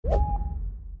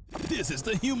This is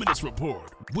the Humanist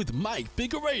Report with Mike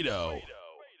Figueredo.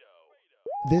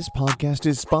 This podcast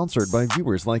is sponsored by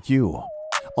viewers like you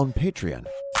on Patreon,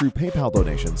 through PayPal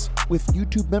donations, with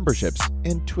YouTube memberships,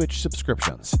 and Twitch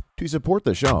subscriptions. To support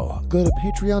the show, go to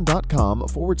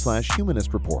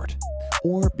patreon.com/Humanist Report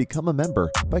or become a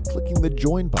member by clicking the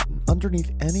join button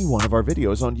underneath any one of our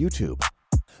videos on YouTube.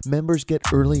 Members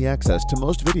get early access to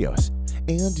most videos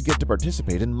and get to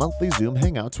participate in monthly Zoom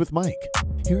hangouts with Mike.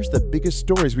 Here's the biggest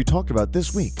stories we talked about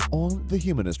this week on the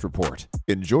Humanist Report.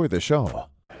 Enjoy the show.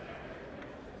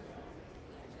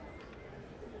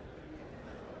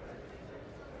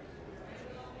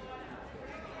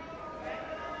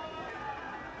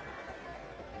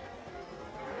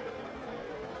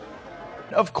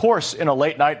 Of course, in a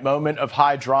late night moment of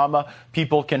high drama,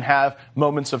 people can have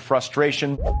moments of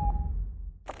frustration.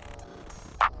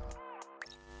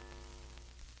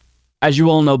 As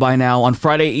you all know by now, on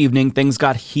Friday evening, things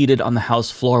got heated on the House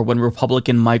floor when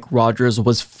Republican Mike Rogers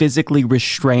was physically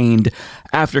restrained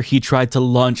after he tried to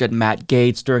lunge at Matt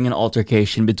Gaetz during an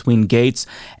altercation between Gaetz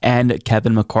and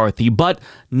Kevin McCarthy. But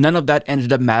none of that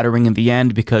ended up mattering in the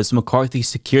end because McCarthy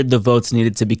secured the votes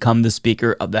needed to become the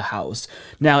Speaker of the House.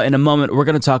 Now, in a moment, we're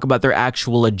going to talk about their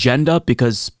actual agenda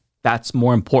because that's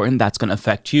more important. That's going to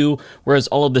affect you. Whereas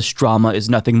all of this drama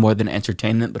is nothing more than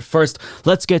entertainment. But first,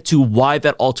 let's get to why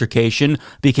that altercation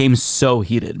became so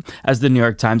heated. As the New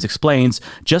York Times explains,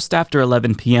 just after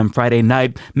 11 p.m. Friday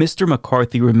night, Mr.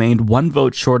 McCarthy remained one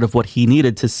vote short of what he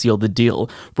needed to seal the deal.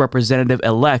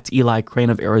 Representative-elect Eli Crane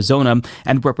of Arizona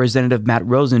and Representative Matt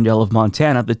Rosendale of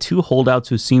Montana, the two holdouts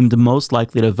who seemed most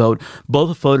likely to vote,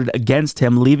 both voted against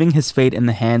him, leaving his fate in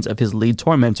the hands of his lead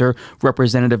tormentor,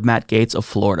 Representative Matt Gaetz of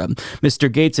Florida. Mr.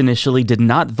 Gaetz initially did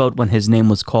not vote when his name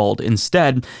was called.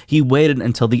 Instead, he waited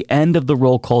until the end of the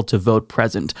roll call to vote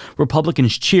present.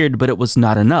 Republicans cheered, but it was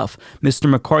not enough. Mr.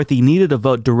 McCarthy needed a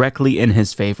vote directly in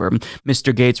his favor.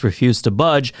 Mr. Gaetz refused to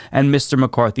budge, and Mr.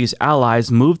 McCarthy's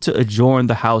allies moved to adjourn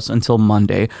the House until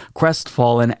Monday,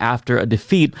 crestfallen after a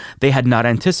defeat they had not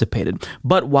anticipated.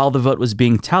 But while the vote was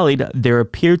being tallied, there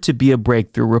appeared to be a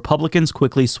breakthrough. Republicans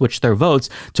quickly switched their votes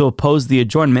to oppose the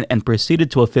adjournment and proceeded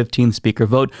to a 15-speaker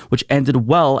vote, which ended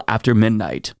well after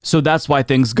midnight. So that's why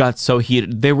things got so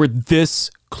heated. They were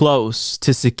this close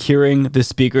to securing the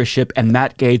speakership, and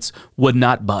Matt Gaetz would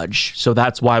not budge. So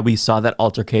that's why we saw that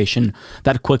altercation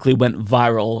that quickly went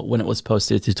viral when it was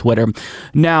posted to Twitter.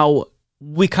 Now,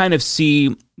 we kind of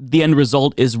see the end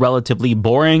result is relatively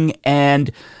boring, and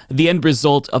the end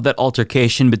result of that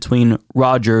altercation between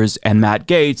Rogers and Matt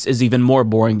Gaetz is even more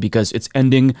boring because it's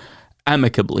ending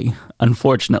amicably.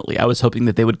 Unfortunately, I was hoping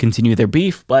that they would continue their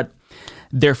beef, but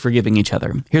they're forgiving each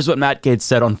other. Here's what Matt Gaetz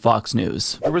said on Fox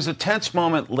News. There was a tense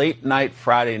moment late night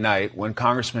Friday night when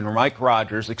Congressman Mike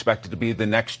Rogers, expected to be the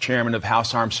next chairman of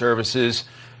House Armed Services,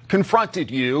 confronted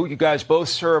you. You guys both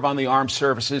serve on the Armed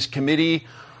Services Committee.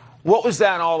 What was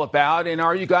that all about, and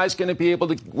are you guys going to be able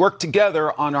to work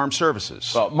together on armed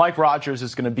services? Well, Mike Rogers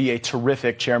is going to be a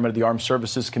terrific chairman of the Armed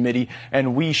Services Committee,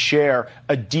 and we share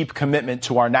a deep commitment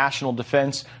to our national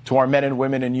defense, to our men and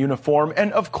women in uniform.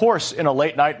 And of course, in a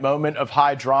late night moment of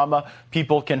high drama,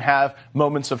 people can have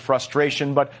moments of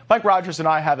frustration. But Mike Rogers and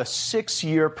I have a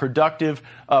 6-year productive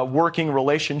working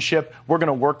relationship. We're going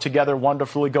to work together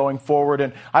wonderfully going forward.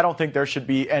 And I don't think there should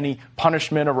be any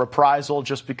punishment or reprisal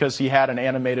just because he had an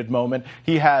animated moment.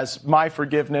 He has my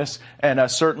forgiveness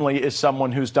and certainly is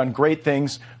someone who's done great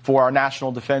things for our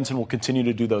national defense and will continue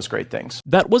to do those great things.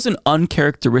 That was an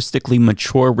uncharacteristically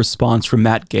mature response from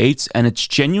Matt Gaetz, and it's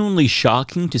genuinely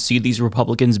shocking to see these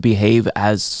Republicans behave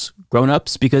as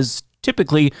grown-ups because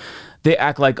typically they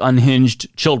act like unhinged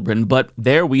children, but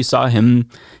there we saw him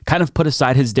kind of put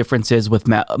aside his differences with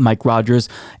Mike Rogers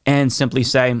and simply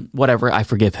say, whatever, I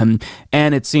forgive him.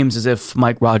 And it seems as if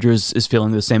Mike Rogers is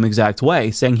feeling the same exact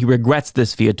way, saying he regrets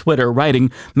this via Twitter,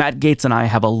 writing, Matt Gaetz and I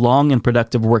have a long and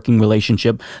productive working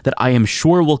relationship that I am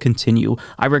sure will continue.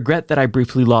 I regret that I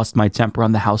briefly lost my temper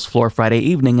on the House floor Friday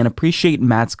evening and appreciate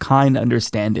Matt's kind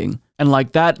understanding. And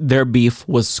like that, their beef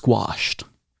was squashed.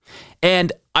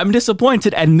 And I'm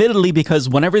disappointed, admittedly, because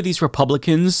whenever these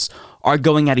Republicans are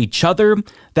going at each other,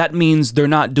 that means they're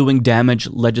not doing damage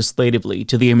legislatively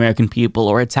to the American people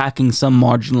or attacking some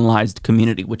marginalized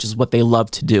community, which is what they love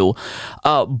to do.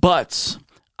 But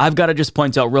I've got to just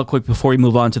point out real quick before we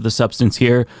move on to the substance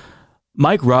here,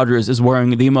 Mike Rogers is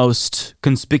wearing the most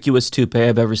conspicuous toupee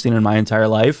I've ever seen in my entire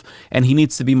life, and he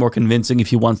needs to be more convincing if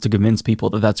he wants to convince people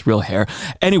that that's real hair.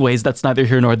 Anyways, that's neither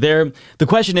here nor there. The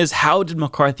question is, how did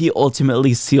McCarthy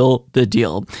ultimately seal the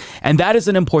deal? And that is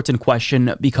an important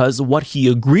question because what he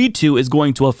agreed to is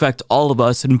going to affect all of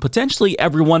us and potentially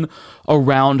everyone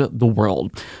around the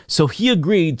world. So he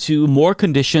agreed to more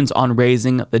conditions on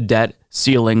raising the debt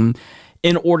ceiling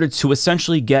in order to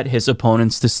essentially get his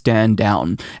opponents to stand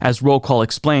down. As Roll Call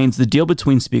explains, the deal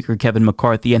between Speaker Kevin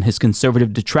McCarthy and his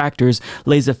conservative detractors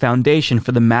lays a foundation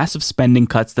for the massive spending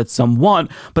cuts that some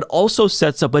want, but also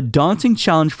sets up a daunting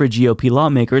challenge for GOP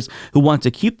lawmakers who want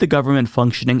to keep the government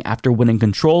functioning after winning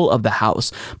control of the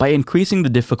House. By increasing the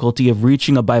difficulty of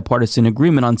reaching a bipartisan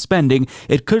agreement on spending,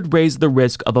 it could raise the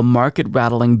risk of a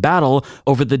market-rattling battle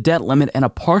over the debt limit and a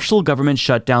partial government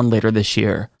shutdown later this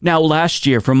year. Now, last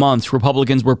year, for months, Republicans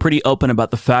were pretty open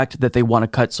about the fact that they want to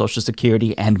cut Social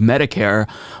Security and Medicare,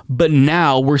 but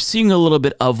now we're seeing a little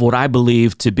bit of what I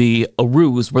believe to be a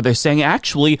ruse, where they're saying,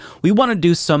 actually, we want to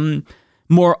do some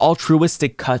more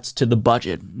altruistic cuts to the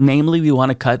budget. Namely, we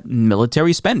want to cut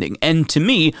military spending. And to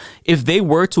me, if they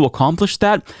were to accomplish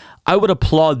that, I would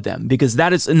applaud them because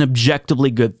that is an objectively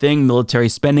good thing. Military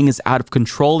spending is out of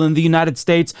control in the United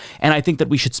States, and I think that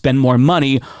we should spend more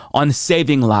money on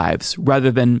saving lives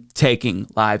rather than taking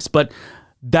lives. But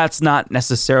that's not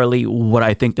necessarily what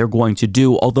I think they're going to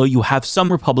do, although you have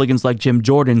some Republicans like Jim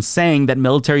Jordan saying that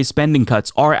military spending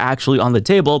cuts are actually on the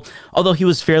table, although he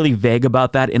was fairly vague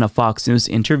about that in a Fox News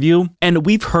interview. And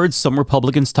we've heard some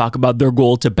Republicans talk about their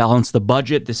goal to balance the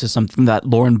budget. This is something that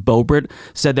Lauren Boebert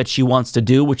said that she wants to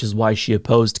do, which is why she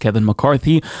opposed Kevin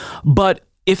McCarthy. But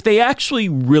if they actually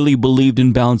really believed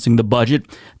in balancing the budget,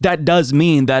 that does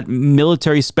mean that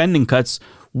military spending cuts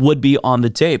would be on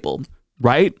the table,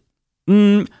 right?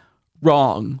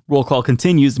 Wrong. Roll Call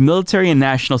continues. Military and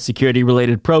national security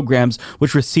related programs,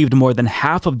 which received more than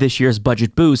half of this year's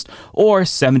budget boost, or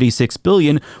 $76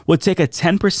 billion, would take a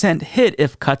 10% hit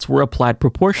if cuts were applied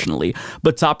proportionally.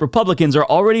 But top Republicans are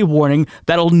already warning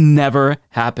that'll never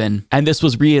happen. And this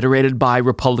was reiterated by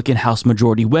Republican House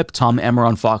Majority Whip Tom Emmer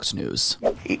on Fox News.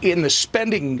 In the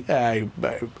spending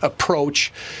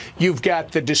approach, you've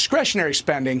got the discretionary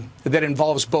spending that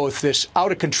involves both this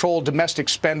out-of-control domestic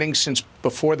spending since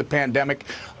before the pandemic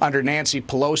under Nancy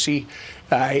Pelosi,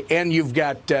 and you've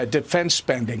got defense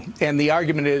spending. And the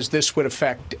argument is this would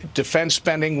affect defense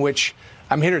spending, which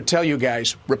I'm here to tell you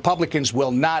guys, Republicans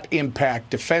will not impact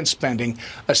defense spending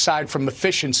aside from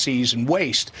efficiencies and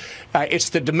waste. It's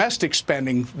the domestic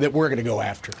spending that we're going to go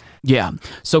after. Yeah,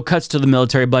 so cuts to the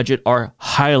military budget are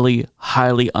highly,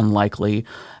 highly unlikely.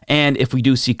 And if we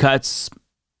do see cuts,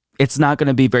 it's not going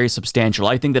to be very substantial.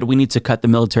 I think that we need to cut the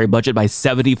military budget by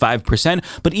 75%,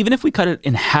 but even if we cut it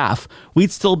in half,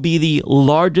 we'd still be the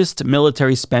largest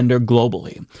military spender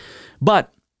globally.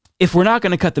 But if we're not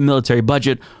going to cut the military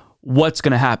budget, what's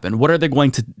going to happen? What are they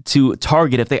going to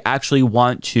target if they actually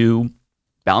want to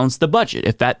balance the budget,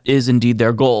 if that is indeed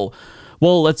their goal?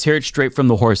 Well, let's hear it straight from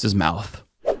the horse's mouth.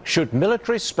 Should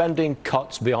military spending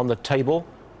cuts be on the table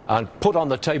and put on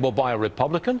the table by a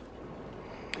Republican?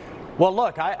 Well,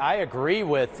 look, I agree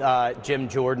with Jim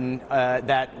Jordan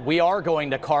that we are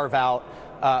going to carve out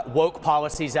woke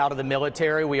policies out of the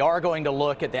military. We are going to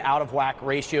look at the out-of-whack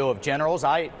ratio of generals.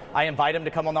 I invite him to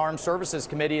come on the Armed Services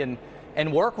Committee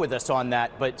and work with us on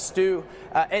that. But Stu,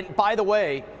 and by the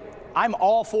way, I'm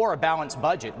all for a balanced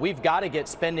budget. We've got to get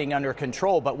spending under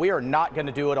control, but we are not going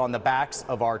to do it on the backs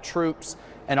of our troops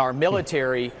and our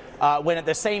military, when at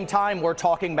the same time we're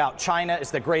talking about China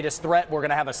is the greatest threat. We're going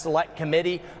to have a select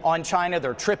committee on China.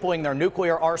 They're tripling their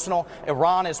nuclear arsenal.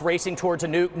 Iran is racing towards a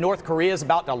nuke. North Korea is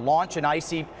about to launch an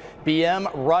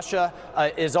ICBM. Russia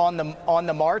is on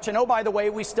the march. And oh, by the way,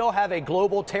 we still have a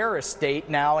global terrorist state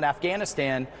now in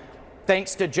Afghanistan,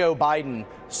 thanks to Joe Biden.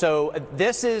 So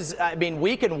this is, I mean,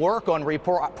 we can work on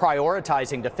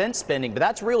prioritizing defense spending, but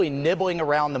that's really nibbling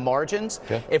around the margins.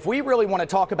 Okay. If we really want to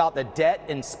talk about the debt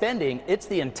and spending, it's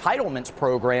the entitlements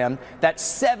program. That's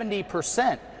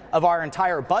 70% of our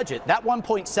entire budget. That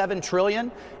 $1.7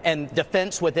 trillion and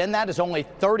defense within that is only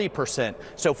 30%.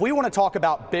 So if we want to talk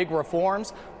about big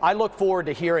reforms, I look forward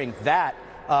to hearing that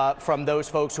from those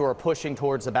folks who are pushing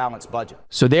towards a balanced budget.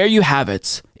 So there you have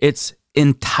it. It's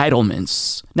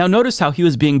entitlements. Now, notice how he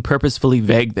was being purposefully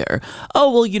vague there. Oh,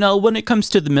 well, you know, when it comes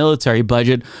to the military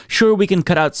budget, sure, we can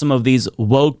cut out some of these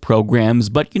woke programs,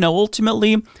 but, you know,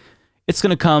 ultimately, it's going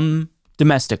to come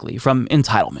domestically from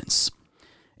entitlements.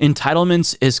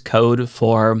 Entitlements is code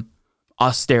for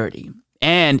austerity.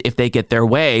 And if they get their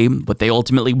way, what they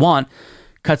ultimately want,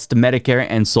 cuts to Medicare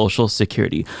and Social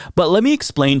Security. But let me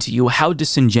explain to you how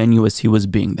disingenuous he was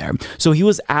being there. So he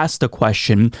was asked a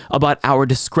question about our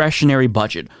discretionary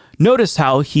budget. Notice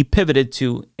how he pivoted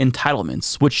to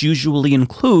entitlements, which usually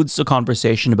includes a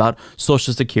conversation about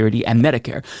Social Security and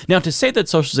Medicare. Now, to say that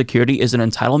Social Security is an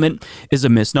entitlement is a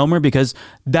misnomer, because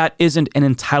that isn't an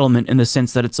entitlement in the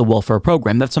sense that it's a welfare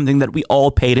program. That's something that we all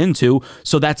paid into,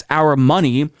 so that's our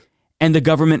money, and the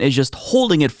government is just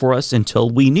holding it for us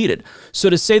until we need it. So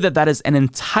to say that that is an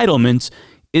entitlement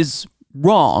is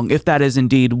wrong, if that is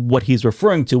indeed what he's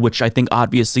referring to, which I think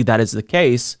obviously that is the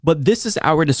case. But this is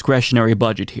our discretionary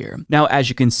budget here. Now, as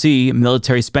you can see,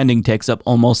 military spending takes up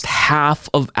almost half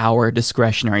of our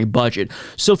discretionary budget.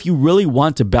 So if you really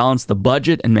want to balance the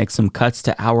budget and make some cuts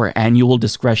to our annual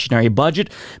discretionary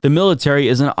budget, the military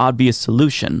is an obvious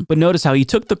solution. But notice how he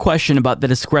took the question about the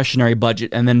discretionary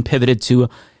budget and then pivoted to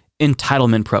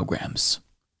entitlement programs.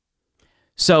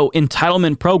 So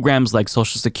entitlement programs like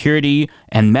Social Security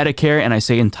and Medicare, and I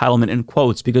say entitlement in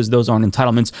quotes because those aren't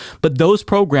entitlements, but those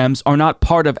programs are not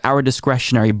part of our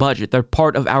discretionary budget. They're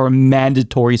part of our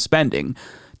mandatory spending.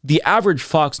 The average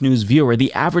Fox News viewer,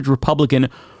 the average Republican,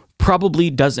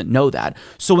 probably doesn't know that.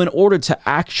 So in order to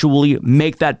actually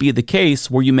make that be the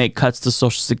case, where you make cuts to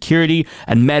Social Security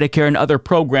and Medicare and other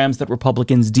programs that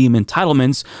Republicans deem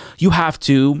entitlements, you have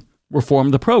to reform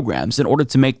the programs in order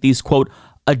to make these, quote,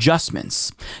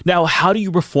 adjustments. Now, how do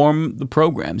you reform the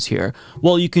programs here?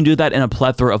 Well, you can do that in a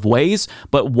plethora of ways,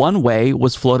 but one way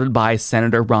was floated by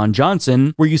Senator Ron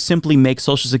Johnson, where you simply make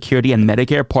Social Security and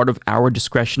Medicare part of our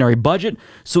discretionary budget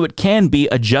so it can be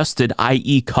adjusted,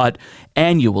 i.e. cut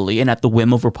annually and at the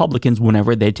whim of Republicans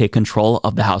whenever they take control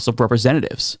of the House of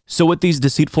Representatives. So with these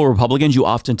deceitful Republicans, you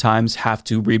oftentimes have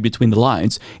to read between the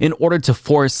lines in order to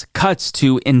force cuts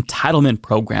to entitlement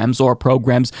programs, or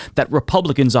programs that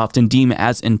Republicans often deem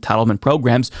as entitlement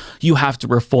programs. You have to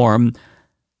reform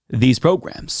these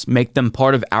programs, make them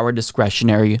part of our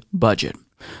discretionary budget.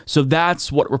 So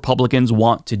that's what Republicans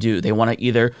want to do. They want to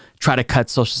either try to cut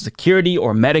Social Security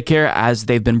or Medicare, as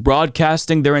they've been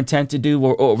broadcasting their intent to do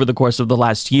over the course of the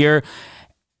last year,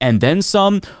 and then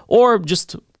some, or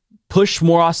just push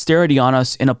more austerity on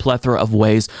us in a plethora of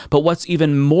ways. But what's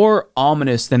even more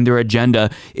ominous than their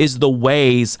agenda is the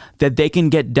ways that they can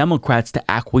get Democrats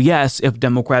to acquiesce if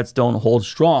Democrats don't hold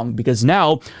strong, because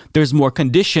now there's more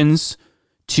conditions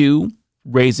to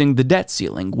raising the debt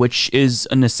ceiling, which is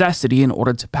a necessity in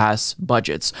order to pass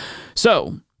budgets.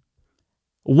 So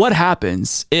what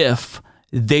happens if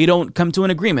they don't come to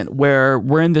an agreement, where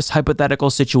we're in this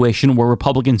hypothetical situation where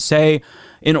Republicans say,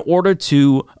 in order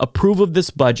to approve of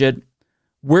this budget,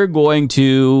 we're going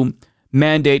to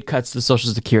mandate cuts to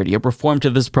Social Security, a reform to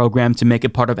this program to make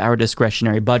it part of our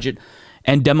discretionary budget,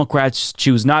 and Democrats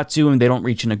choose not to, and they don't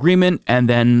reach an agreement, and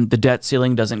then the debt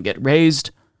ceiling doesn't get raised?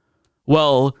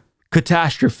 Well,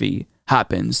 catastrophe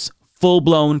happens,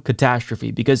 full-blown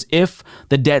catastrophe, because if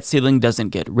the debt ceiling doesn't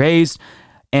get raised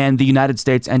and the United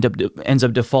States ends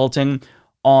up defaulting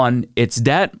on its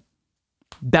debt,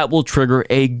 that will trigger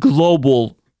a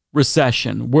global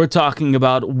recession. We're talking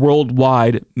about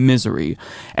worldwide misery,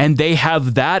 and they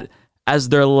have that as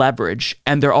their leverage,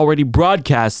 and they're already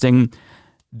broadcasting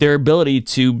their ability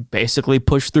to basically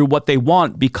push through what they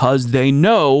want, because they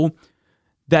know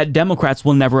that Democrats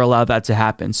will never allow that to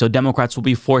happen. So Democrats will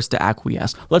be forced to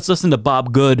acquiesce. Let's listen to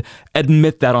Bob Good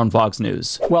admit that on Fox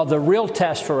News. Well, the real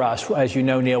test for us, as you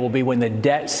know, Neil, will be when the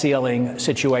debt ceiling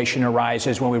situation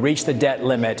arises. When we reach the debt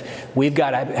limit, we've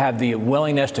got to have the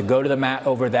willingness to go to the mat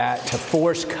over that, to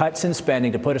force cuts in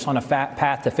spending, to put us on a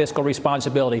path to fiscal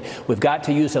responsibility. We've got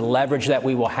to use the leverage that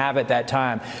we will have at that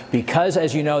time. Because,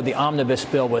 as you know, the omnibus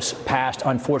bill was passed,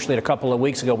 unfortunately, a couple of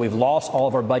weeks ago. We've lost all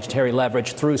of our budgetary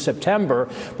leverage through September,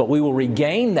 but we will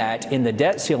regain that in the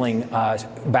debt ceiling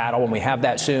battle when we have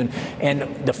that soon.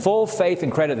 And the full faith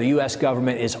and credit of the U.S.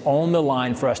 government is on the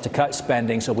line for us to cut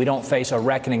spending so we don't face a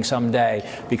reckoning someday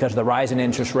because of the rise in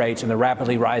interest rates and the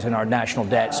rapidly rise in our national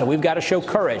debt. So we've got to show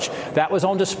courage. That was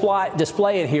on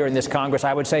display here in this Congress.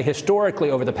 I would say historically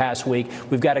over the past week,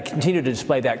 we've got to continue to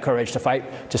display that courage to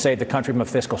fight to save the country from a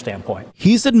fiscal standpoint.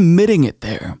 He's admitting it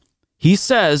there. He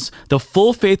says the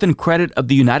full faith and credit of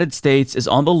the United States is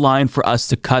on the line for us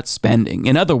to cut spending.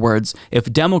 In other words,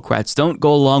 if Democrats don't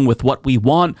go along with what we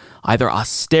want, either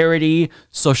austerity,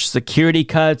 Social Security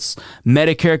cuts,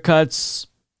 Medicare cuts,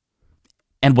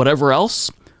 and whatever else,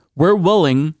 we're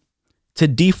willing to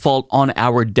default on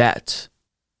our debt.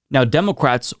 Now,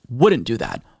 Democrats wouldn't do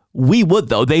that. We would,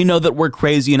 though. They know that we're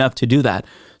crazy enough to do that.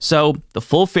 So the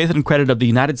full faith and credit of the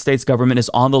United States government is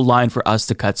on the line for us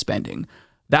to cut spending.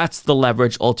 That's the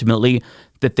leverage, ultimately,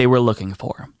 that they were looking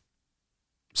for.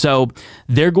 So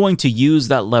they're going to use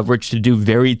that leverage to do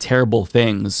very terrible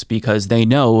things because they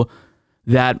know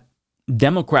that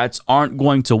Democrats aren't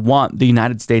going to want the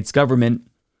United States government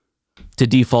to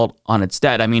default on its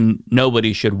debt. I mean,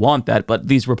 nobody should want that, but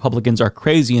these Republicans are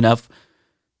crazy enough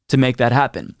to make that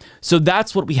happen. So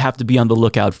that's what we have to be on the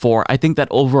lookout for. I think that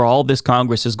overall, this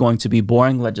Congress is going to be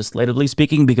boring, legislatively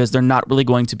speaking, because they're not really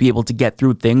going to be able to get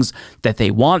through things that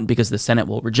they want because the Senate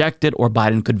will reject it or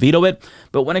Biden could veto it.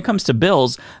 But when it comes to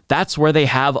bills, that's where they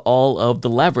have all of the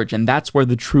leverage, and that's where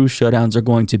the true showdowns are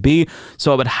going to be.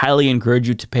 So I would highly encourage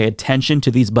you to pay attention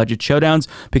to these budget showdowns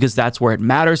because that's where it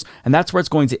matters, and that's where it's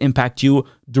going to impact you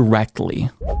directly.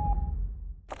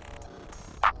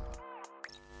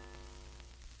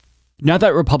 Now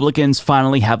that Republicans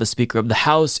finally have a Speaker of the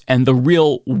House and the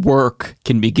real work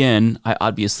can begin, I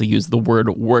obviously use the word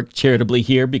work charitably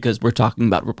here because we're talking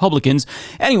about Republicans.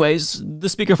 Anyways, the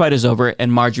Speaker fight is over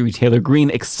and Marjorie Taylor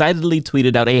Greene excitedly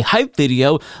tweeted out a hype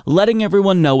video letting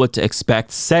everyone know what to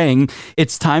expect, saying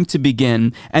it's time to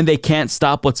begin and they can't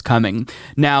stop what's coming.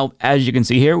 Now, as you can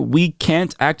see here, we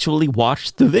can't actually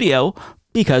watch the video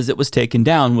because it was taken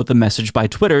down with a message by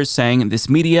Twitter saying this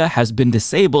media has been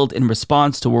disabled in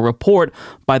response to a report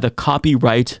by the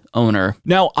copyright owner.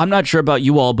 Now, I'm not sure about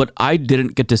you all, but I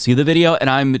didn't get to see the video, and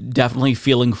I'm definitely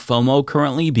feeling FOMO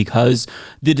currently because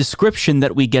the description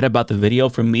that we get about the video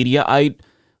from Mediaite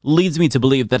leads me to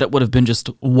believe that it would have been just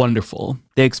wonderful.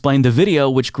 They explained the video,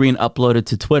 which Greene uploaded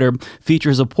to Twitter,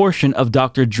 features a portion of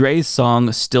Dr. Dre's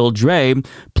song Still Dre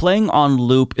playing on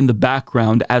loop in the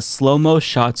background as slow-mo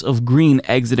shots of Greene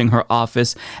exiting her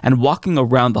office and walking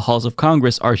around the halls of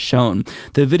Congress are shown.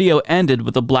 The video ended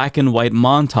with a black and white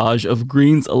montage of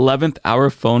Greene's 11th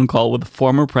hour phone call with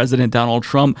former President Donald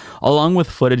Trump, along with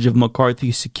footage of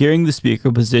McCarthy securing the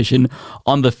speaker position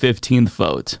on the 15th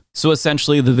vote. So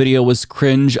essentially, the video was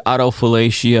cringe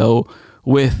autofellatio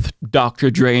with Dr.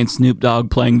 Dre and Snoop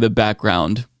Dogg playing the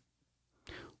background.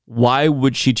 Why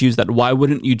would she choose that? Why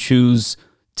wouldn't you choose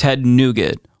Ted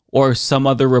Nugent or some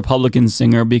other Republican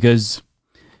singer? Because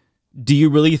do you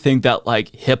really think that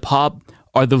like hip hop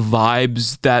are the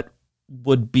vibes that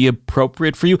would be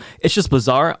appropriate for you? It's just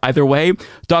bizarre. Either way,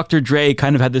 Dr. Dre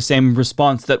kind of had the same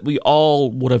response that we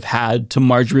all would have had to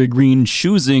Marjorie Greene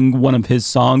choosing one of his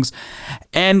songs,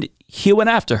 and he went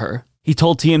after her. He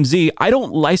told TMZ, "I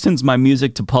don't license my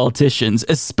music to politicians,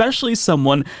 especially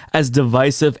someone as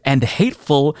divisive and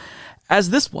hateful as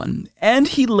this one." And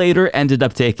he later ended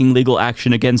up taking legal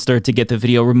action against her to get the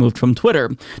video removed from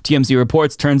Twitter. TMZ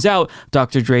reports, turns out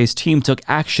Dr. Dre's team took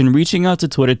action reaching out to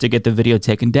Twitter to get the video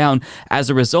taken down. As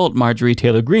a result, Marjorie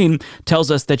Taylor Greene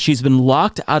tells us that she's been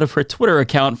locked out of her Twitter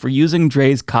account for using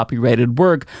Dre's copyrighted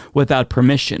work without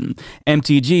permission.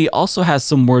 MTG also has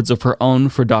some words of her own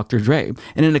for Dr. Dre.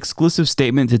 In an exclusive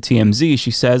statement to TMZ,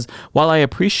 she says, "While I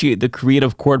appreciate the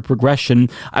creative chord progression,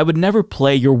 I would never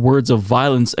play your words of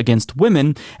violence against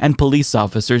women and police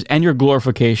officers and your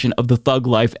glorification of the thug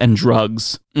life and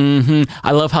drugs."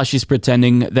 I love how she's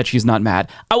pretending that she's not mad.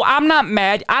 "Oh, I'm not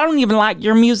mad. I don't even like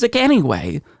your music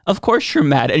anyway." Of course you're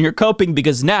mad, and you're coping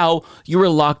because now you were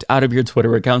locked out of your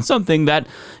Twitter account, something that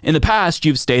in the past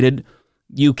you've stated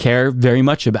you care very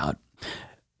much about.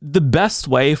 The best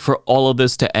way for all of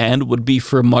this to end would be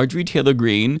for Marjorie Taylor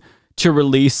Greene to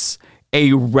release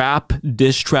a rap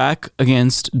diss track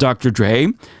against Dr. Dre.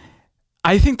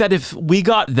 I think that if we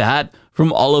got that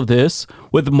from all of this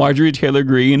with Marjorie Taylor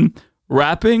Greene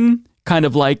rapping kind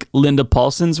of like Linda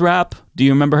Paulson's rap, do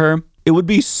you remember her? It would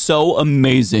be so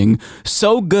amazing,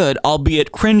 so good,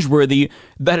 albeit cringeworthy,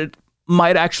 that it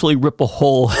might actually rip a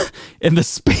hole in the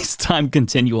space-time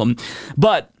continuum.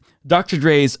 But Dr.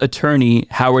 Dre's attorney,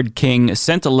 Howard King,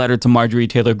 sent a letter to Marjorie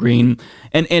Taylor Greene,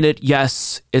 and in it,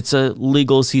 yes, it's a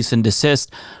legal cease and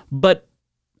desist, but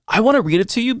I want to read it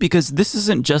to you because this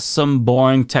isn't just some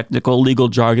boring technical legal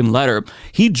jargon letter.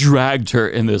 He dragged her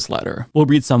in this letter. We'll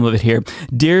read some of it here.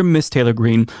 "Dear Miss Taylor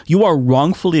Greene, you are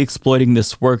wrongfully exploiting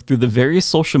this work through the various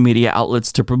social media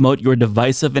outlets to promote your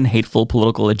divisive and hateful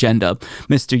political agenda.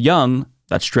 Mr. Young,"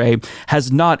 that's Dre, "has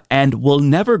not and will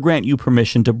never grant you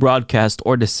permission to broadcast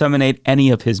or disseminate any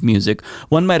of his music.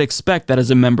 One might expect that as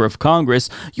a member of Congress,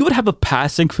 you would have a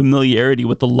passing familiarity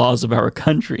with the laws of our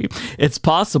country. It's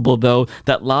possible, though,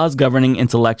 that laws governing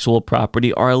intellectual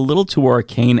property are a little too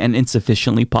arcane and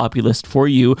insufficiently populist for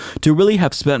you to really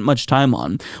have spent much time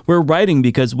on. We're writing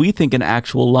because we think an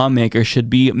actual lawmaker should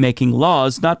be making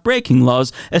laws, not breaking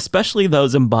laws, especially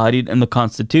those embodied in the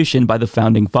Constitution by the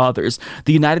Founding Fathers.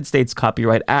 The United States Copyright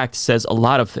Copyright Act says a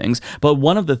lot of things, but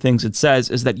one of the things it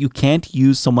says is that you can't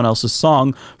use someone else's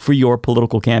song for your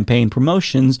political campaign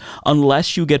promotions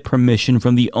unless you get permission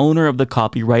from the owner of the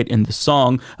copyright in the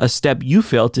song, a step you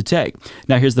failed to take.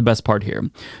 Now, here's the best part here.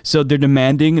 So they're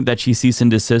demanding that she cease and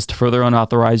desist further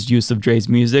unauthorized use of Dre's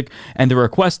music, and they're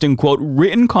requesting, quote,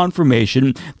 written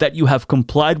confirmation that you have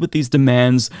complied with these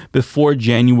demands before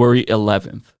January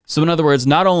 11th. So in other words,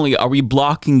 not only are we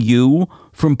blocking you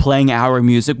from playing our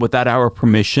music without our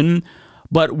permission,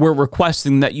 but we're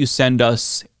requesting that you send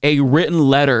us a written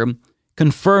letter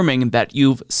confirming that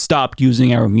you've stopped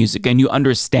using our music and you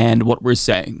understand what we're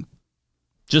saying.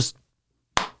 Just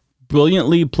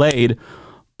brilliantly played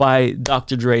by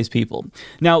Dr. Dre's people.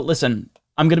 Now, listen,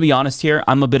 I'm going to be honest here.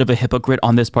 I'm a bit of a hypocrite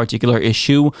on this particular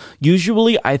issue.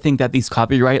 Usually, I think that these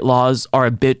copyright laws are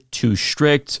a bit too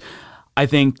strict. I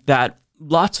think that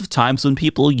lots of times when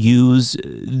people use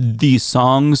these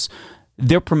songs,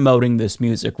 they're promoting this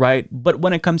music, right? But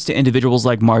when it comes to individuals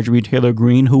like Marjorie Taylor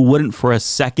Greene, who wouldn't for a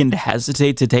second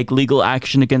hesitate to take legal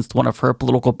action against one of her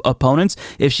political opponents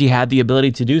if she had the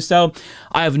ability to do so,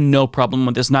 I have no problem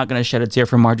with this. Not going to shed a tear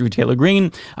for Marjorie Taylor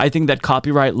Greene. I think that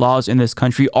copyright laws in this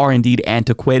country are indeed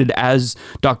antiquated, as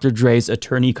Dr. Dre's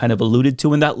attorney kind of alluded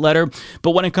to in that letter.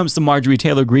 But when it comes to Marjorie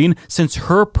Taylor Greene, since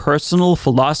her personal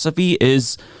philosophy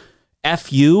is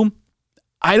F you,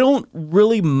 I don't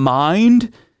really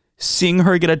mind seeing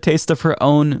her get a taste of her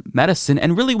own medicine.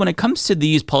 And really, when it comes to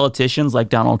these politicians like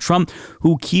Donald Trump,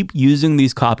 who keep using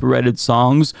these copyrighted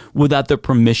songs without the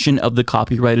permission of the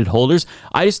copyrighted holders,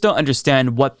 I just don't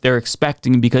understand what they're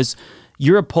expecting, because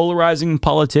you're a polarizing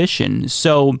politician.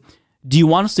 So do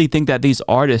you honestly think that these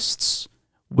artists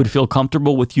would feel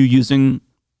comfortable with you using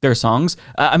their songs?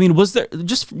 I mean, was there,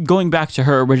 just going back to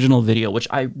her original video, which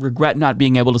I regret not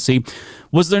being able to see,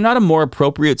 was there not a more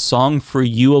appropriate song for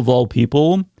you of all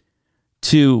people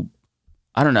to,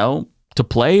 I don't know, to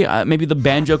play? Maybe the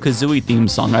Banjo-Kazooie theme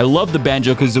song. I love the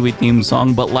Banjo-Kazooie theme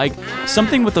song, but like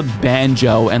something with a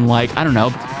banjo and like, I don't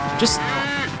know, just,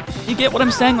 you get what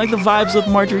I'm saying? Like the vibes of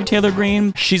Marjorie Taylor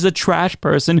Greene. She's a trash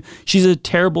person. She's a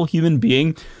terrible human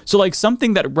being. So like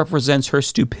something that represents her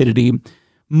stupidity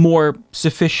more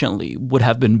sufficiently would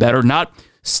have been better. Not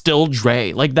Still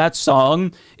Dre. Like that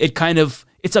song, it's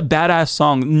a badass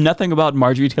song. Nothing about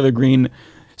Marjorie Taylor Greene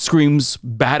screams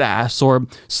badass or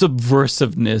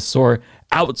subversiveness or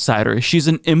outsider. She's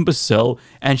an imbecile,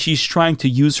 and she's trying to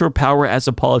use her power as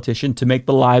a politician to make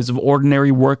the lives of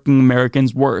ordinary working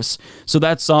Americans worse. So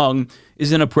that song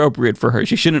is inappropriate for her.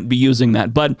 She shouldn't be using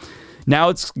that. But now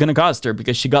it's going to cost her,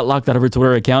 because she got locked out of her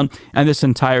Twitter account, and this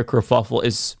entire kerfuffle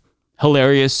is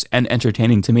hilarious and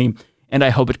entertaining to me. And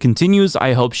I hope it continues.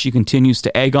 I hope she continues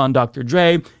to egg on Dr.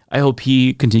 Dre. I hope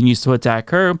he continues to attack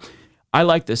her. I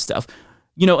like this stuff.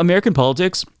 You know, American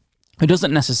politics, it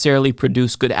doesn't necessarily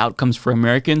produce good outcomes for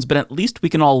Americans, but at least we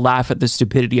can all laugh at the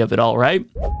stupidity of it all, right?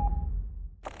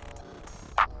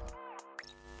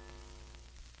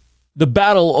 The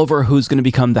battle over who's going to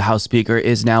become the House Speaker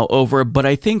is now over, but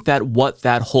I think that what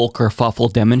that whole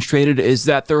kerfuffle demonstrated is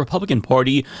that the Republican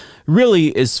Party really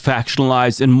is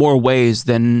factionalized in more ways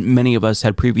than many of us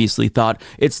had previously thought.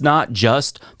 It's not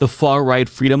just the far-right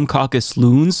Freedom Caucus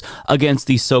loons against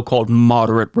the so-called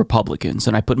moderate Republicans,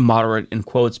 and I put moderate in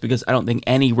quotes because I don't think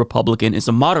any Republican is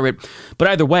a moderate, but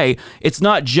either way, it's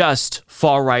not just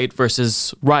far-right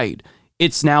versus right.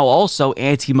 It's now also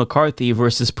anti-McCarthy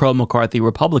versus pro-McCarthy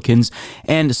Republicans,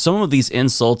 and some of these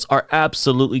insults are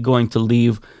absolutely going to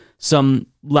leave some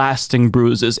lasting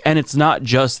bruises. And it's not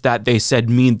just that they said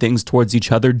mean things towards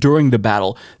each other during the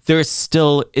battle. They're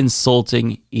still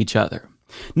insulting each other.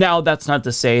 Now, that's not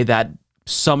to say that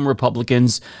some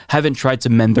Republicans haven't tried to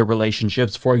mend their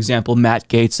relationships. For example, Matt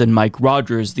Gaetz and Mike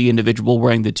Rogers, the individual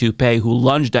wearing the toupee who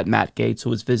lunged at Matt Gaetz, who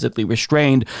was physically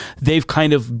restrained, they've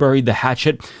kind of buried the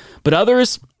hatchet. But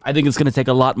others, I think it's going to take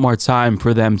a lot more time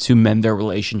for them to mend their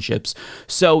relationships.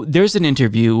 So there's an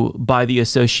interview by the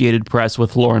Associated Press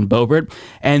with Lauren Boebert,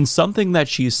 and something that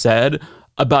she said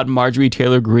about Marjorie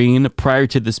Taylor Greene prior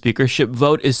to the speakership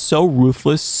vote is so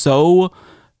ruthless, so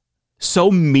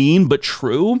mean but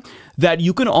true, that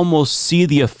you can almost see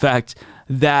the effect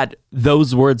that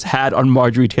those words had on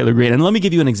Marjorie Taylor Greene. And let me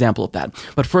give you an example of that.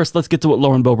 But first, let's get to what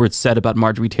Lauren Boebert said about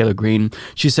Marjorie Taylor Greene.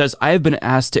 She says, "I have been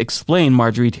asked to explain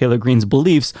Marjorie Taylor Greene's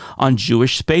beliefs on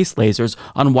Jewish space lasers,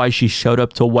 on why she showed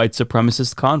up to a white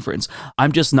supremacist conference.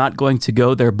 I'm just not going to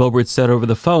go there," Boebert said over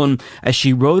the phone as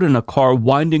she rode in a car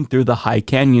winding through the high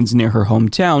canyons near her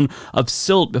hometown of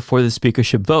Silt before the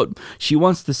speakership vote. She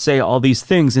wants to say all these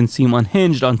things and seem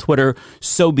unhinged on Twitter.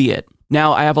 So be it.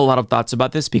 Now, I have a lot of thoughts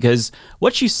about this because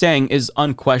what she's saying is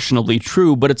unquestionably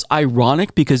true, but it's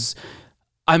ironic because,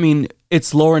 I mean,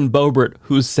 it's Lauren Boebert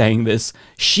who's saying this.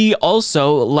 She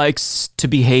also likes to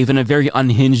behave in a very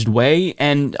unhinged way,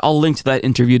 and I'll link to that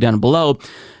interview down below.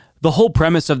 The whole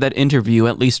premise of that interview,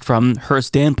 at least from her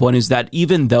standpoint, is that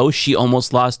even though she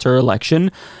almost lost her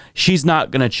election, she's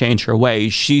not going to change her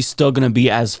ways. She's still going to be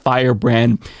as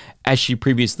firebrand as she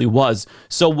previously was.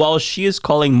 So while she is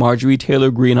calling Marjorie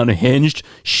Taylor Greene unhinged,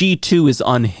 she too is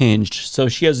unhinged. So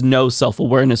she has no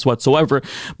self-awareness whatsoever.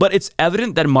 But it's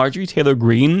evident that Marjorie Taylor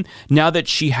Greene, now that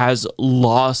she has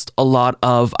lost a lot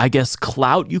of, I guess,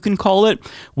 clout, you can call it,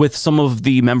 with some of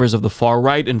the members of the far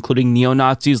right, including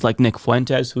neo-Nazis like Nick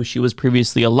Fuentes, who she was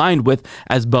previously aligned with,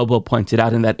 as Bobo pointed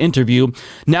out in that interview,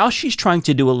 now she's trying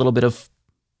to do a little bit of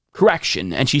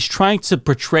correction, and she's trying to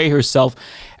portray herself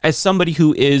as somebody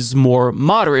who is more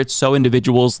moderate, so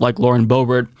individuals like Lauren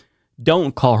Boebert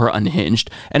don't call her unhinged.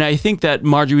 And I think that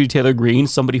Marjorie Taylor Greene,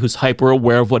 somebody who's hyper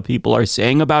aware of what people are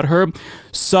saying about her,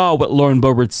 saw what Lauren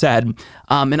Boebert said.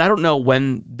 And I don't know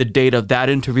when the date of that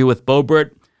interview with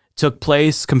Boebert took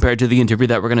place compared to the interview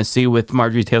that we're going to see with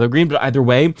Marjorie Taylor Greene, but either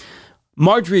way,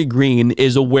 Marjorie Greene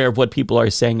is aware of what people are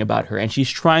saying about her, and she's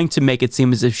trying to make it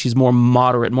seem as if she's more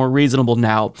moderate, more reasonable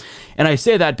now. And I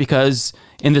say that because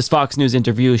in this Fox News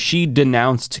interview, she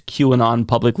denounced QAnon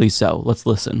publicly. So let's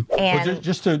listen. Well,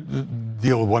 just to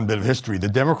deal with one bit of history, the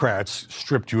Democrats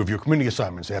stripped you of your committee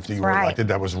assignments after you were elected.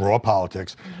 That was raw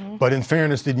politics. But in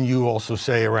fairness, didn't you also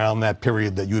say around that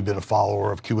period that you had been a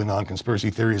follower of QAnon conspiracy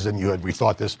theories and you had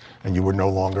rethought this and you were no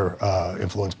longer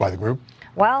influenced by the group?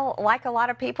 Well, like a lot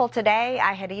of people today,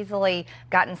 I had easily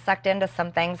gotten sucked into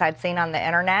some things I'd seen on the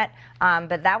internet,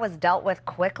 but that was dealt with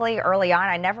quickly early on.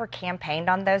 I never campaigned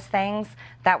on those things.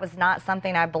 That was not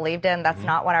something I believed in. That's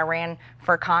not what I ran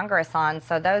for Congress on.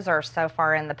 So those are so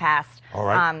far in the past. All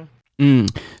right.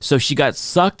 So she got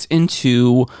sucked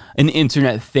into an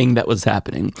internet thing that was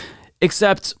happening.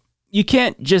 Except you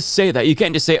can't just say that. You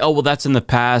can't just say, oh, well, that's in the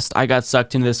past. I got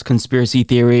sucked into this conspiracy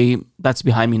theory. That's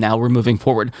behind me now. We're moving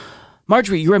forward.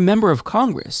 Marjorie, you're a member of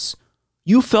Congress.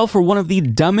 You fell for one of the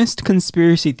dumbest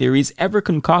conspiracy theories ever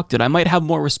concocted. I might have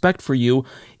more respect for you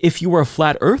if you were a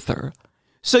flat earther.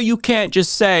 So you can't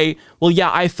just say, well,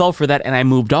 yeah, I fell for that and I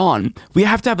moved on. We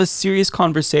have to have a serious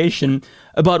conversation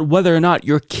about whether or not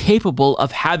you're capable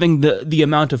of having the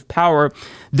amount of power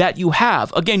that you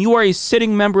have. Again, you are a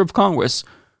sitting member of Congress.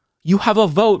 You have a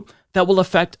vote that will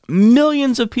affect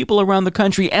millions of people around the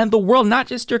country and the world, not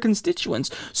just your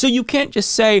constituents. So you can't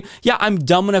just say, yeah, I'm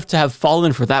dumb enough to have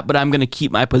fallen for that, but I'm going to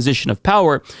keep my position of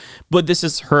power. But this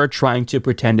is her trying to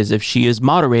pretend as if she is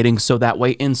moderating, so that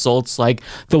way insults like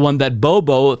the one that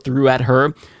Bobo threw at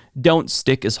her don't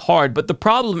stick as hard. But the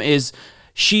problem is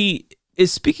she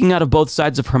is speaking out of both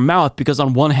sides of her mouth, because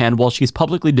on one hand, while she's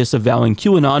publicly disavowing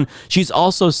QAnon, she's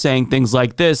also saying things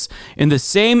like this in the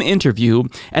same interview.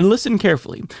 And listen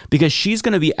carefully, because she's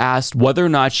going to be asked whether or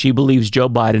not she believes Joe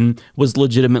Biden was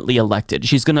legitimately elected.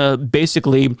 She's going to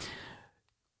basically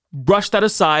brush that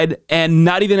aside and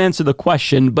not even answer the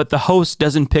question, but the host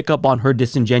doesn't pick up on her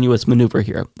disingenuous maneuver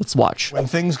here. Let's watch. When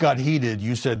things got heated,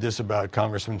 you said this about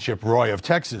Congressman Chip Roy of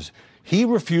Texas. He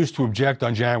refused to object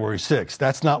on January 6th.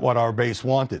 That's not what our base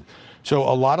wanted. So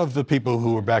a lot of the people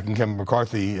who were backing Kevin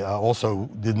McCarthy also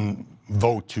didn't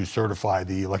vote to certify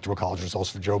the Electoral College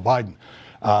results for Joe Biden.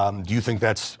 Do you think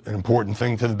that's an important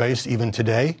thing to the base even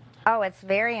today? Oh, it's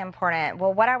very important.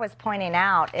 Well, what I was pointing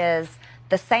out is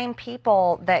the same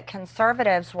people that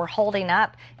conservatives were holding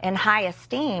up in high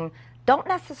esteem don't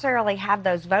necessarily have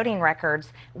those voting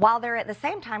records, while they're at the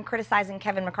same time criticizing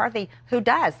Kevin McCarthy, who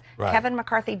does. Right. Kevin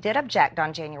McCarthy did object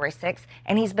on January 6th,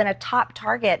 and he's been a top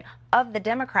target of the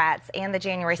Democrats and the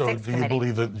January 6th committee. So do you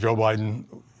believe that Joe Biden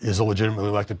is a legitimately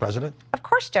elected president? Of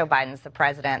course Joe Biden's the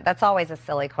president. That's always a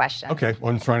silly question. Okay, I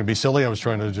wasn't trying to be silly. I was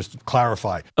trying to just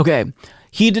clarify. Okay,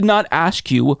 he did not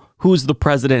ask you who's the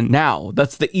president now.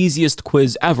 That's the easiest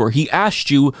quiz ever. He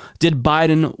asked you, did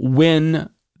Biden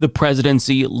win the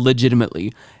presidency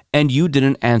legitimately? And you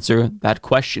didn't answer that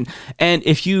question. And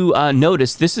if you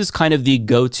notice, this is kind of the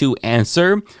go-to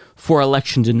answer for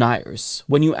election deniers.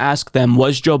 When you ask them,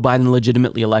 was Joe Biden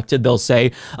legitimately elected? They'll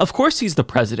say, of course he's the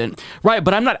president. Right,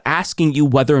 but I'm not asking you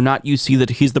whether or not you see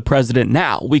that he's the president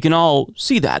now. We can all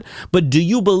see that. But do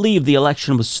you believe the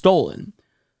election was stolen?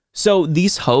 So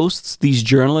these hosts, these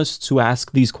journalists who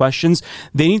ask these questions,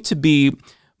 they need to be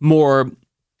more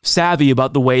savvy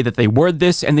about the way that they word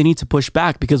this, and they need to push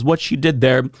back, because what she did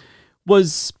there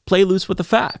was play loose with the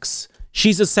facts.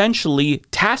 She's essentially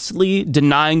tacitly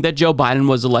denying that Joe Biden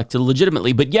was elected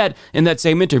legitimately, but yet in that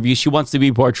same interview, she wants to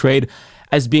be portrayed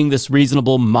as being this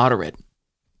reasonable moderate.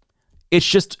 It's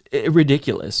just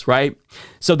ridiculous, right?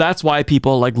 So that's why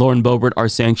people like Lauren Boebert are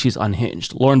saying she's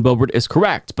unhinged. Lauren Boebert is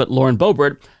correct, but Lauren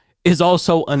Boebert is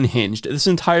also unhinged. This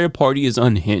entire party is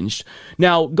unhinged.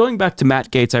 Now, going back to Matt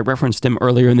Gaetz, I referenced him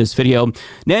earlier in this video.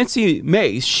 Nancy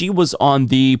Mace, she was on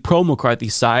the pro-McCarthy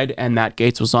side, and Matt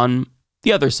Gaetz was on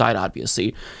the other side,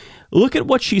 obviously. Look at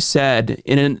what she said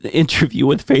in an interview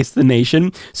with Face the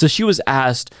Nation. So she was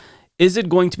asked, is it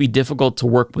going to be difficult to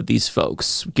work with these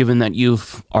folks, given that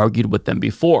you've argued with them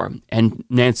before? And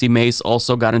Nancy Mace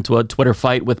also got into a Twitter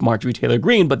fight with Marjorie Taylor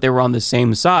Greene, but they were on the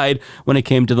same side when it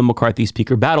came to the McCarthy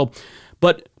speaker battle.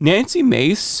 But Nancy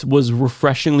Mace was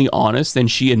refreshingly honest, and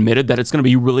she admitted that it's going to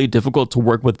be really difficult to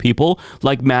work with people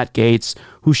like Matt Gaetz,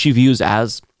 who she views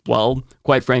as, well,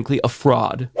 quite frankly, a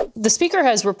fraud. The speaker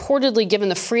has reportedly given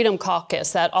the Freedom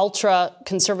Caucus, that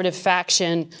ultra-conservative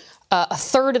faction, a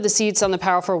third of the seats on the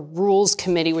Powerful Rules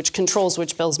Committee, which controls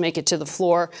which bills make it to the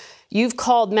floor. You've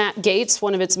called Matt Gaetz,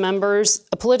 one of its members,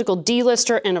 a political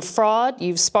D-lister and a fraud.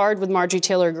 You've sparred with Marjorie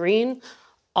Taylor Greene.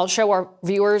 I'll show our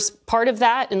viewers part of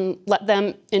that and let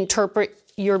them interpret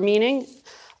your meaning.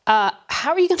 How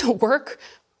are you going to work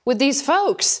with these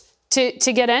folks to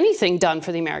get anything done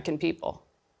for the American people?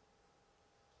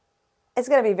 It's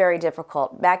going to be very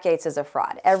difficult. Matt Gaetz is a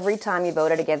fraud. Every time he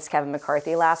voted against Kevin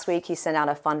McCarthy last week, he sent out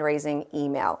a fundraising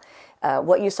email.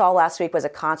 What you saw last week was a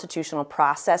constitutional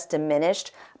process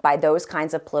diminished by those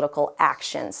kinds of political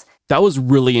actions. That was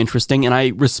really interesting, and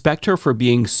I respect her for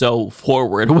being so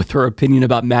forward with her opinion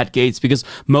about Matt Gaetz, because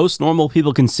most normal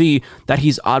people can see that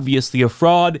he's obviously a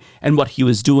fraud, and what he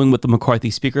was doing with the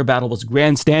McCarthy speaker battle was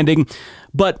grandstanding.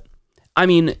 But, I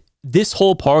mean, this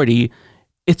whole party,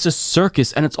 it's a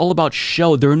circus, and it's all about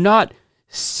show. They're not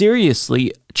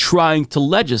seriously trying to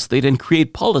legislate and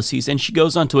create policies. And she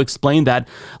goes on to explain that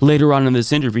later on in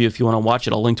this interview. If you want to watch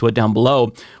it, I'll link to it down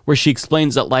below, where she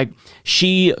explains that, like,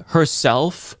 she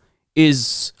herself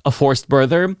is a forced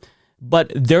birther,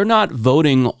 but they're not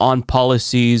voting on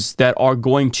policies that are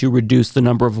going to reduce the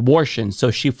number of abortions. So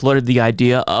she floated the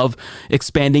idea of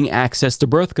expanding access to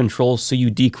birth control so you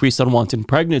decrease unwanted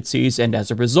pregnancies, and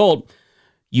as a result,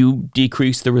 you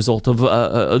decrease the result of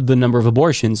the number of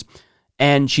abortions.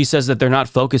 And she says that they're not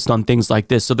focused on things like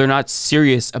this, so they're not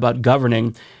serious about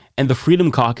governing. And the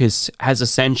Freedom Caucus has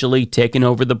essentially taken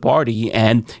over the party,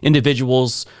 and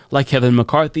individuals like Kevin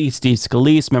McCarthy, Steve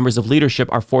Scalise, members of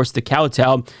leadership are forced to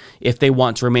kowtow if they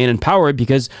want to remain in power,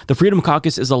 because the Freedom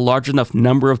Caucus is a large enough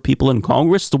number of people in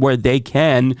Congress to where they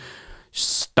can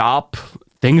stop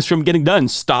things from getting done,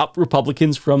 stop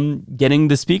Republicans from getting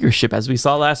the speakership, as we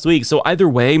saw last week. So either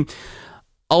way,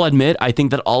 I'll admit, I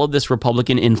think that all of this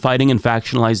Republican infighting and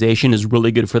factionalization is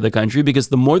really good for the country, because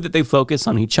the more that they focus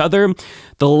on each other,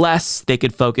 the less they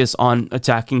could focus on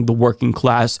attacking the working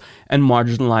class and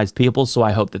marginalized people. So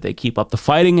I hope that they keep up the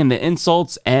fighting and the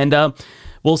insults, and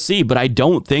we'll see. But I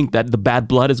don't think that the bad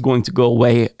blood is going to go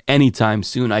away anytime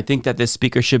soon. I think that this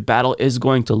speakership battle is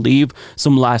going to leave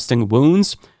some lasting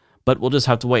wounds, but we'll just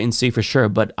have to wait and see for sure.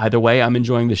 But either way, I'm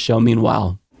enjoying the show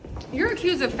meanwhile. You're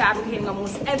accused of fabricating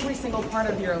almost every single part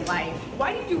of your life.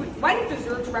 Why did you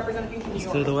deserve to represent people in New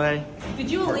York? Clear the way. Did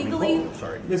you illegally?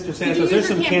 Sorry, Mr. Santos. There's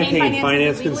some campaign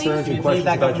finance concerns and questions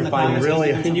about your finance.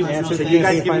 Really, can you answer? Can you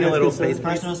guys give me a little space,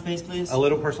 personal space, please? A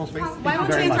little personal space. Why won't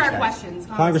you answer our questions,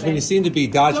 Congressman? You seem to be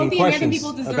dodging questions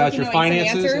about your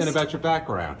finances and about your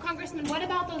background. Congressman, what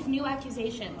about those new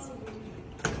accusations?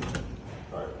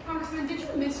 Congressman, did you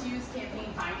misuse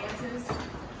campaign finances?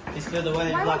 Please clear the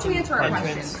way. Why won't you answer our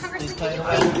questions? Please clear the way.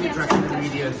 I will be addressing the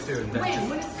media soon.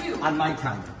 When is soon? On my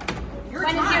time. When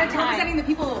is your time? You're representing the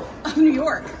people of New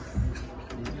York.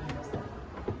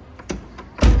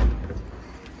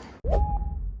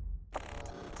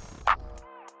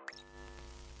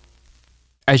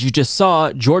 As you just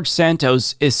saw, George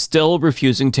Santos is still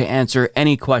refusing to answer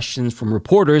any questions from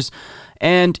reporters,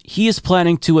 and he is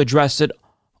planning to address it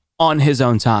on his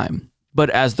own time. But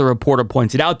as the reporter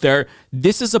pointed out there,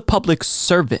 this is a public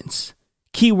servant.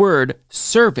 Keyword,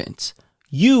 servant.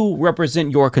 You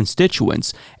represent your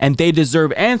constituents, and they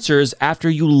deserve answers after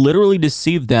you literally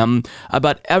deceived them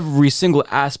about every single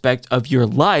aspect of your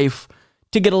life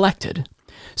to get elected.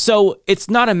 So it's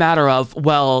not a matter of,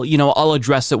 well, I'll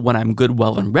address it when I'm good,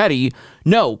 well, and ready.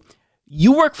 No,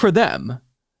 you work for them,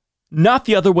 not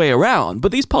the other way around.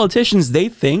 But these politicians, they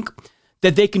think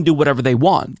that they can do whatever they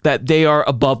want, that they are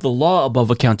above the law,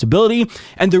 above accountability.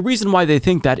 And the reason why they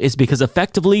think that is because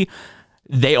effectively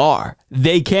they are.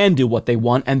 They can do what they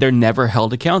want, and they're never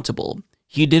held accountable.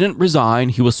 He didn't resign.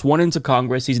 He was sworn into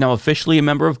Congress. He's now officially a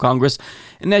member of Congress.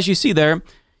 And as you see there,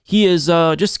 he is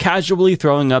just casually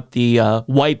throwing up the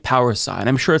white power sign.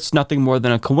 I'm sure it's nothing more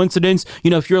than a coincidence.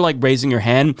 If you're like raising your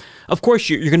hand, of course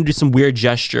you're going to do some weird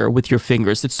gesture with your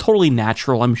fingers. It's totally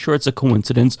natural. I'm sure it's a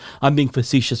coincidence. I'm being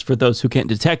facetious for those who can't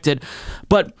detect it.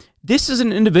 But this is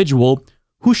an individual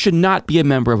who should not be a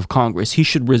member of Congress. He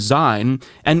should resign,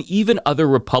 and even other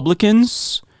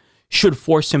Republicans should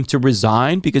force him to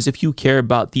resign, because if you care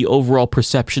about the overall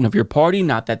perception of your party,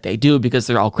 not that they do because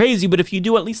they're all crazy, but if you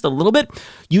do at least a little bit,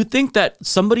 you think that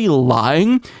somebody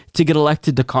lying to get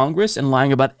elected to Congress and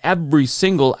lying about every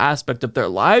single aspect of their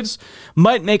lives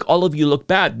might make all of you look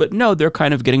bad. But no, they're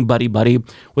kind of getting buddy-buddy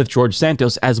with George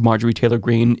Santos, as Marjorie Taylor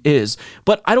Greene is.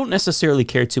 But I don't necessarily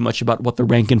care too much about what the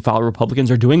rank-and-file Republicans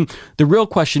are doing. The real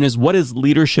question is, what is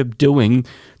leadership doing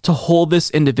to hold this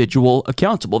individual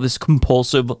accountable, this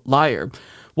compulsive liar?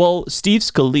 Well, Steve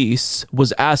Scalise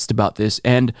was asked about this,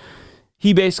 and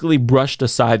he basically brushed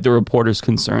aside the reporter's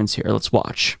concerns here. Let's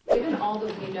watch. Given all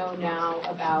that we know now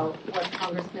about what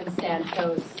Congressman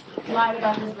Santos lied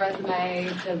about his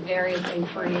resume, the various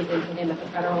inquiries into him at the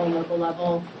federal and local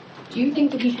level, do you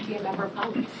think that he should be a member of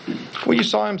Congress? Well, you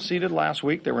saw him seated last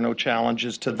week. There were no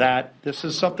challenges to that. This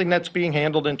is something that's being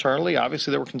handled internally. Obviously,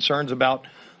 there were concerns about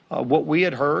what we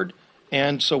had heard,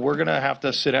 and so we're going to have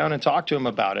to sit down and talk to him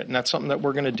about it, and that's something that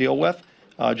we're going to deal with,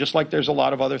 just like there's a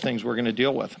lot of other things we're going to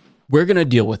deal with. We're going to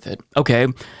deal with it. Okay,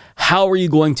 how are you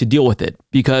going to deal with it?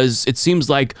 Because it seems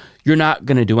like you're not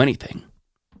going to do anything.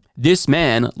 This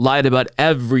man lied about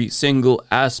every single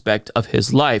aspect of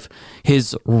his life,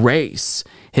 his race,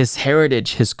 his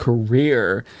heritage, his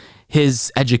career,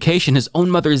 his education, his own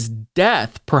mother's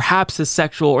death, perhaps his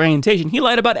sexual orientation. He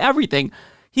lied about everything.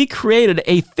 He created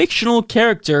a fictional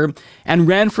character and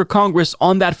ran for Congress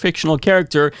on that fictional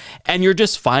character, and you're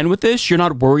just fine with this? You're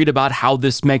not worried about how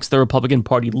this makes the Republican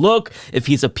Party look, if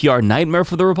he's a PR nightmare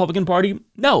for the Republican Party?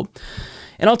 No.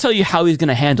 And I'll tell you how he's going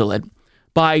to handle it.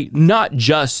 By not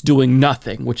just doing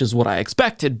nothing, which is what I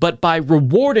expected, but by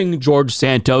rewarding George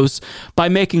Santos, by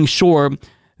making sure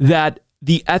that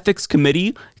the Ethics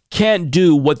Committee can't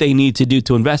do what they need to do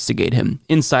to investigate him.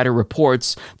 Insider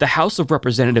reports, the House of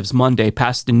Representatives Monday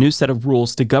passed a new set of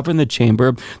rules to govern the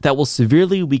chamber that will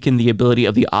severely weaken the ability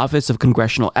of the Office of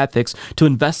Congressional Ethics to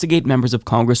investigate members of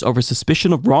Congress over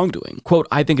suspicion of wrongdoing. Quote,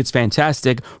 "I think it's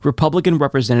fantastic," Republican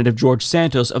Representative George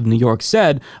Santos of New York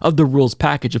said of the rules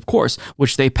package, of course,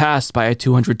 which they passed by a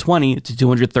 220 to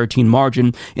 213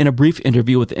 margin in a brief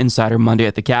interview with Insider Monday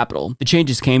at the Capitol. The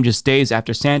changes came just days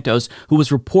after Santos, who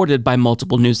was reported by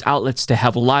multiple news outlets to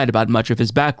have lied about much of his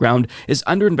background, is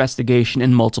under investigation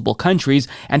in multiple countries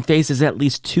and faces at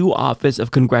least 2 Office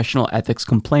of Congressional Ethics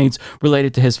complaints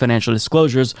related to his financial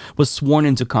disclosures, was sworn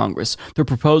into Congress. The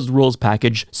proposed rules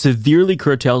package severely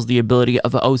curtails the ability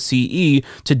of OCE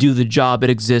to do the job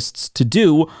it exists to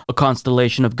do, a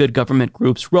constellation of good government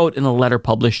groups wrote in a letter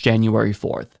published January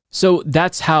 4th. So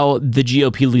that's how the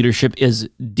GOP leadership is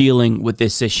dealing with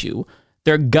this issue.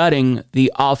 They're gutting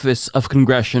the Office of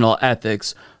Congressional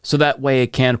Ethics so that way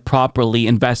it can properly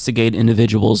investigate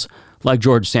individuals like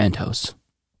George Santos.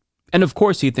 And of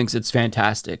course he thinks it's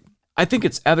fantastic. I think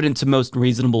it's evident to most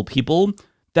reasonable people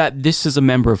that this is a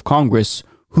member of Congress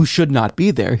who should not be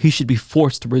there. He should be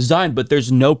forced to resign, but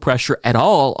there's no pressure at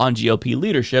all on GOP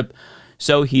leadership,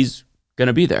 so he's going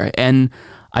to be there. And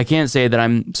I can't say that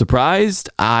I'm surprised.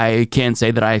 I can't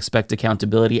say that I expect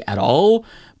accountability at all,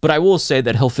 but I will say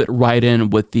that he'll fit right in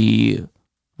with the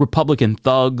Republican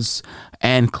thugs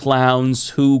and clowns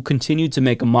who continue to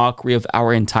make a mockery of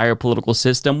our entire political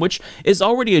system, which is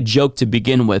already a joke to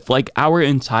begin with. Like, our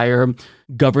entire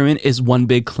government is one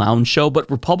big clown show, but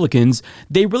Republicans,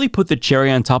 they really put the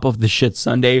cherry on top of the shit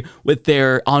sundae with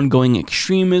their ongoing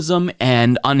extremism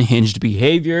and unhinged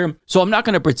behavior. So I'm not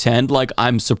going to pretend like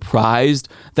I'm surprised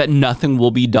that nothing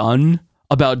will be done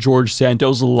about George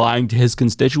Santos lying to his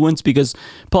constituents, because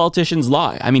politicians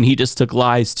lie. I mean, he just took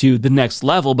lies to the next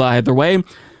level, but either way,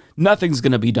 nothing's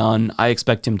going to be done. I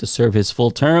expect him to serve his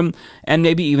full term and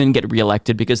maybe even get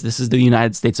reelected, because this is the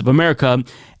United States of America,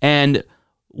 and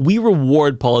we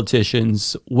reward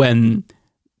politicians when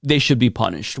they should be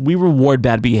punished. We reward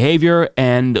bad behavior,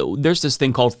 and there's this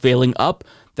thing called failing up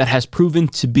that has proven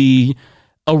to be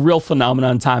a real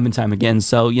phenomenon time and time again.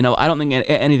 So, I don't think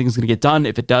anything's going to get done.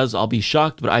 If it does, I'll be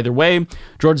shocked. But either way,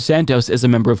 George Santos is a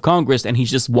member of Congress, and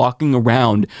he's just walking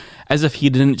around as if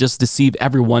he didn't just deceive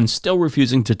everyone, still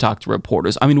refusing to talk to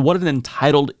reporters. I mean, what an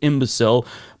entitled imbecile.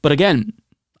 But again,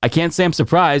 I can't say I'm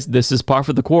surprised. This is par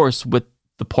for the course with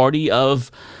the party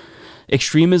of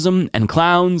extremism and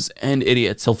clowns and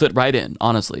idiots. He'll fit right in,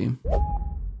 honestly.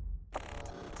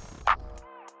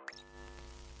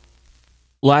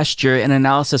 Last year, an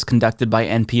analysis conducted by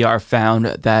NPR found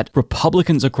that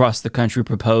Republicans across the country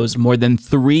proposed more than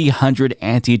 300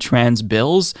 anti-trans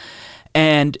bills.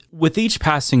 And with each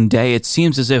passing day, it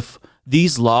seems as if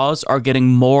these laws are getting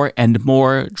more and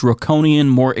more draconian,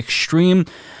 more extreme.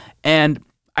 And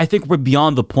I think we're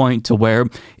beyond the point to where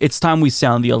it's time we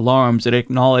sound the alarms and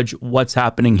acknowledge what's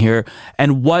happening here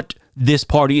and what this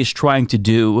party is trying to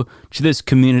do to this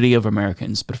community of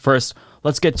Americans. But first,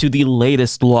 let's get to the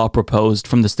latest law proposed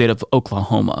from the state of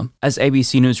Oklahoma. As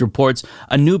ABC News reports,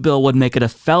 a new bill would make it a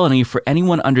felony for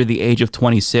anyone under the age of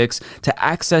 26 to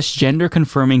access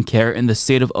gender-confirming care in the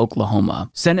state of Oklahoma.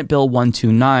 Senate Bill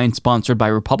 129, sponsored by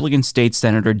Republican State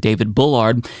Senator David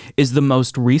Bullard, is the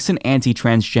most recent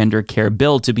anti-transgender care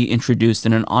bill to be introduced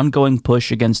in an ongoing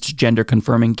push against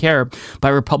gender-confirming care by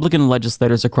Republican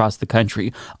legislators across the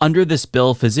country. Under this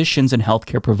bill, physicians and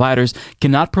healthcare providers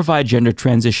cannot provide gender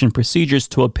transition procedures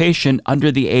to a patient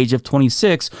under the age of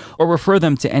 26 or refer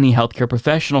them to any healthcare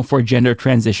professional for gender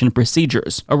transition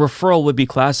procedures. A referral would be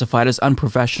classified as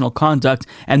unprofessional conduct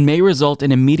and may result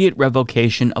in immediate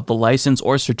revocation of the license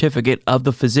or certificate of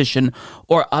the physician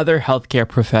or other healthcare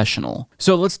professional.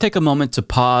 So let's take a moment to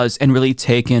pause and really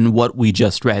take in what we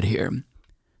just read here.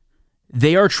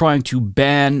 They are trying to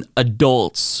ban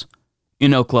adults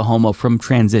in Oklahoma from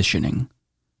transitioning.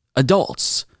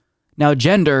 Adults. Now,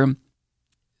 gender,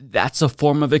 that's a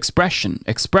form of expression.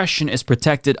 Expression is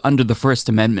protected under the First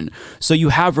Amendment. So you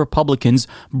have Republicans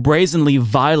brazenly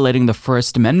violating the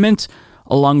First Amendment,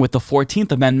 along with the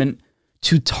 14th Amendment,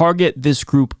 to target this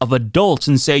group of adults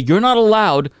and say, you're not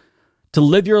allowed to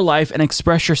live your life and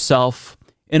express yourself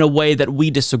in a way that we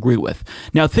disagree with.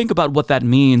 Now, think about what that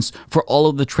means for all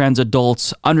of the trans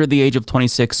adults under the age of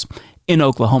 26 in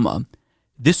Oklahoma.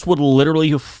 This would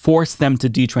literally force them to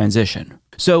detransition.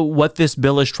 So what this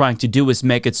bill is trying to do is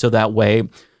make it so that way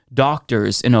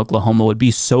doctors in Oklahoma would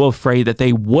be so afraid that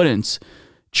they wouldn't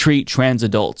treat trans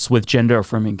adults with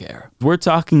gender-affirming care. We're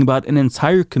talking about an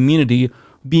entire community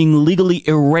being legally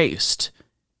erased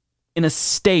in a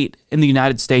state in the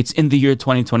United States in the year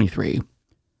 2023.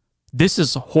 This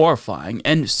is horrifying.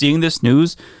 And seeing this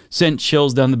news sent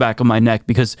chills down the back of my neck,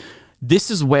 because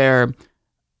this is where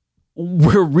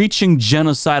we're reaching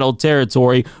genocidal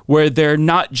territory, where they're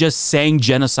not just saying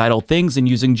genocidal things and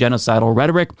using genocidal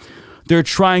rhetoric. They're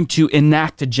trying to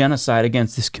enact a genocide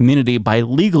against this community by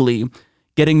legally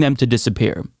getting them to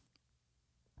disappear.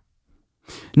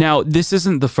 Now, this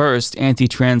isn't the first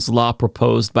anti-trans law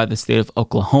proposed by the state of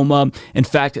Oklahoma. In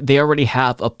fact, they already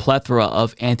have a plethora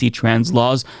of anti-trans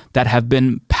laws that have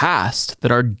been passed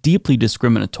that are deeply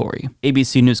discriminatory.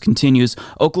 ABC News continues,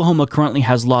 Oklahoma currently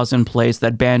has laws in place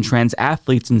that ban trans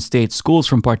athletes in state schools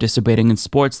from participating in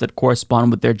sports that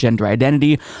correspond with their gender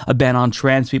identity, a ban on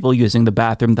trans people using the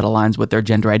bathroom that aligns with their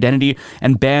gender identity,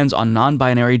 and bans on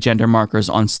non-binary gender markers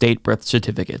on state birth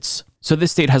certificates. So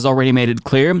this state has already made it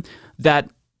clear that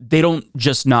they don't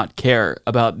just not care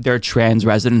about their trans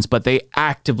residents, but they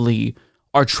actively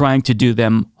are trying to do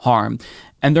them harm.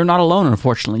 And they're not alone,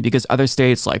 unfortunately, because other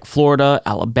states like Florida,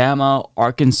 Alabama,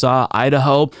 Arkansas,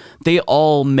 Idaho, they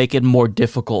all make it more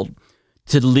difficult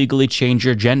to legally change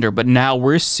your gender. But now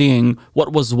we're seeing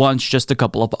what was once just a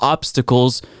couple of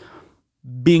obstacles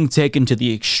being taken to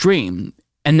the extreme.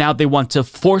 And now they want to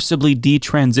forcibly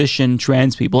detransition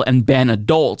trans people and ban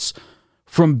adults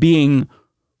from being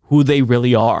who they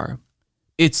really are.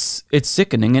 It's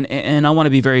sickening, and I want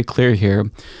to be very clear here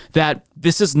that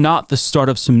this is not the start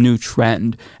of some new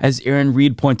trend. As Aaron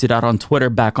Reed pointed out on Twitter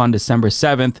back on December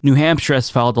 7th, New Hampshire has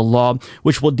filed a law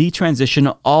which will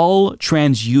detransition all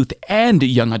trans youth and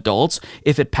young adults.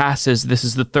 If it passes, this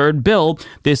is the third bill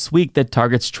this week that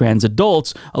targets trans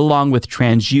adults along with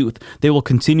trans youth. They will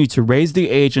continue to raise the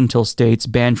age until states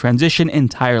ban transition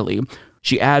entirely.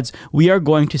 She adds, we are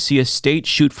going to see a state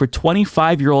shoot for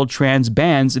 25-year-old trans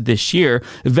bans this year,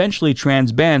 eventually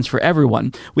trans bans for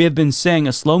everyone. We have been saying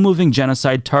a slow-moving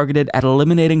genocide targeted at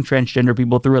eliminating transgender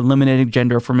people through eliminating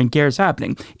gender-affirming care is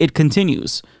happening. It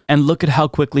continues. And look at how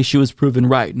quickly she was proven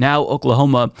right. Now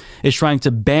Oklahoma is trying to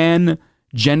ban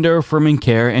gender-affirming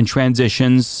care and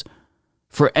transitions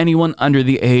for anyone under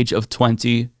the age of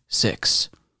 26.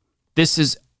 This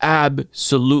is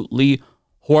absolutely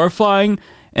horrifying.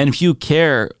 And if you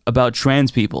care about trans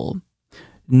people,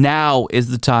 now is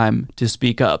the time to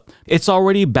speak up. It's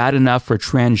already bad enough for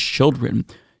trans children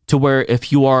to where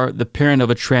if you are the parent of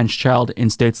a trans child in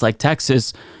states like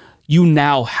Texas, you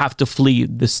now have to flee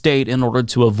the state in order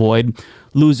to avoid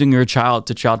losing your child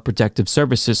to Child Protective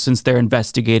Services, since they're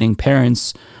investigating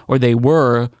parents, or they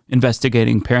were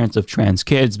investigating parents of trans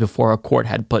kids before a court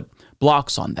had put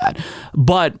blocks on that.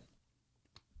 But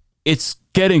it's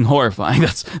getting horrifying.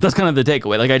 That's kind of the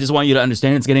takeaway. Like, I just want you to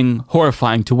understand it's getting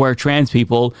horrifying to where trans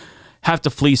people have to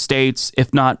flee states,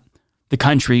 if not the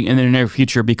country, in the near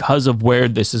future because of where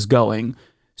this is going.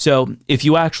 So if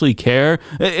you actually care,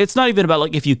 it's not even about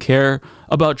like if you care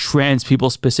about trans people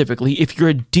specifically. If you're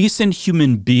a decent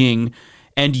human being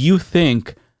and you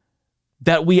think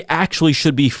that we actually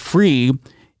should be free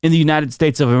in the United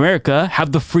States of America,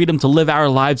 have the freedom to live our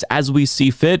lives as we see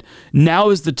fit, now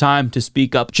is the time to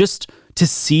speak up, just to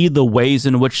see the ways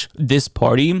in which this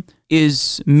party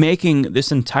is making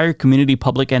this entire community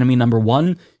public enemy number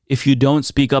one. If you don't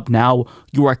speak up now,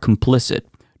 you are complicit.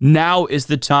 Now is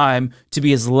the time to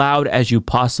be as loud as you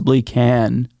possibly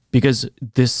can, because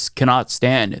this cannot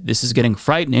stand. This is getting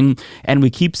frightening, and we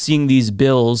keep seeing these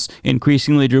bills,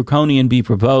 increasingly draconian, be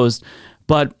proposed.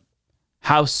 But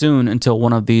how soon until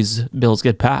one of these bills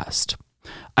get passed?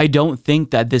 I don't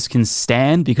think that this can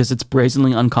stand because it's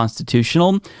brazenly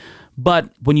unconstitutional.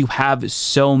 But when you have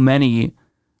so many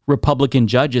Republican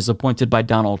judges appointed by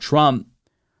Donald Trump,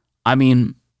 I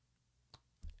mean,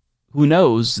 who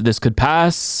knows? This could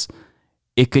pass.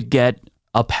 It could get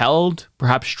upheld,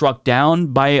 perhaps struck down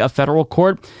by a federal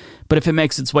court. But if it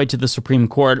makes its way to the Supreme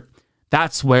Court,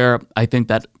 that's where I think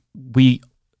that we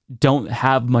don't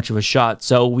have much of a shot.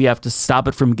 So we have to stop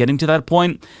it from getting to that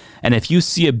point. And if you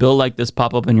see a bill like this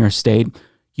pop up in your state,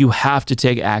 you have to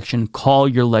take action. Call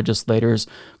your legislators,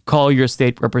 call your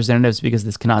state representatives, because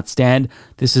this cannot stand.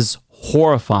 This is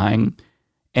horrifying.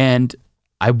 And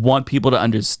I want people to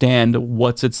understand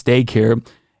what's at stake here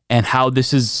and how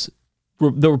this is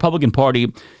the Republican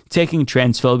Party taking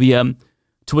transphobia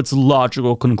to its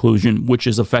logical conclusion, which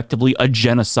is effectively a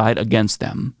genocide against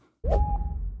them.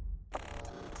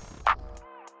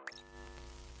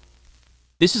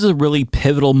 This is a really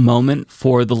pivotal moment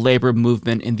for the labor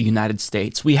movement in the United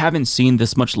States. We haven't seen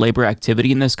this much labor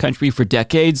activity in this country for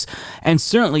decades, and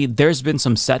certainly there's been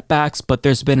some setbacks, but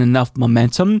there's been enough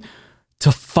momentum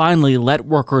to finally let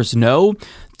workers know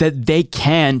that they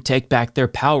can take back their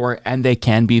power and they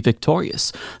can be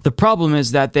victorious. The problem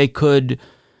is that they could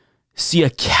see a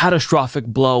catastrophic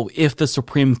blow if the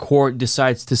Supreme Court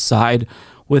decides to side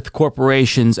with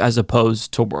corporations as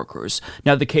opposed to workers.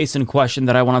 Now, the case in question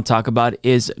that I want to talk about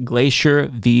is Glacier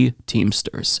v.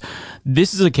 Teamsters.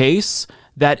 This is a case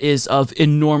that is of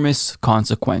enormous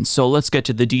consequence. So let's get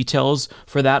to the details.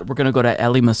 For that, we're going to go to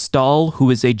Elie Mystal, who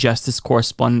is a justice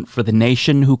correspondent for The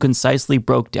Nation, who concisely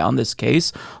broke down this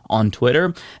case on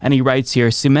Twitter. And he writes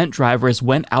here, cement drivers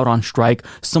went out on strike.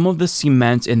 Some of the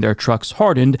cement in their trucks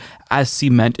hardened, as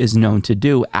cement is known to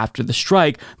do. After the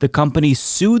strike, the company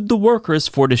sued the workers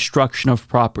for destruction of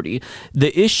property.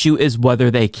 The issue is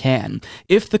whether they can.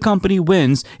 If the company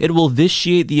wins, it will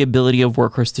vitiate the ability of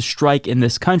workers to strike in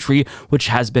this country, which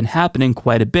has been happening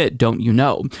quite a bit, don't you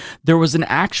know? There was an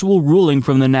actual ruling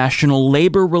from the National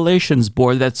Labor Relations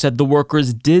Board that said the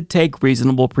workers did take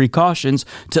reasonable precautions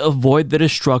to avoid the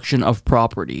destruction of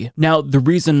property. Now, the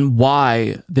reason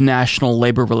why the National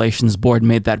Labor Relations Board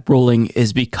made that ruling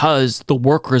is because the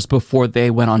workers, before they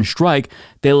went on strike,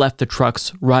 they left the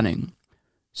trucks running.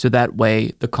 So that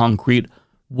way the concrete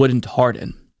wouldn't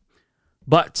harden.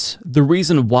 But the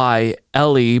reason why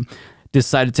Elie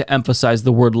decided to emphasize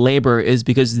the word labor is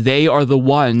because they are the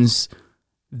ones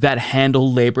that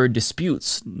handle labor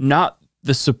disputes, not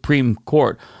the Supreme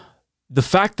Court. The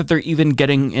fact that they're even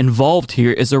getting involved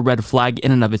here is a red flag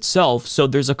in and of itself. So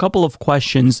there's a couple of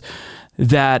questions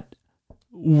that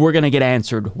we're going to get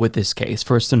answered with this case.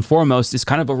 First and foremost is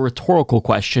kind of a rhetorical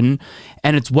question,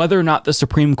 and it's whether or not the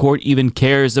Supreme Court even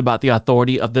cares about the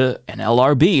authority of the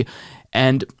NLRB.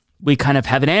 And we kind of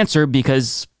have an answer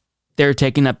because they're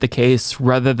taking up the case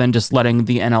rather than just letting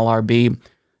the NLRB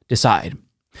decide.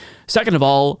 Second of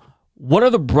all, what are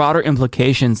the broader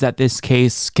implications that this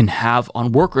case can have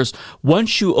on workers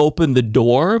once you open the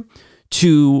door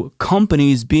to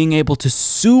companies being able to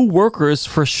sue workers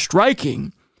for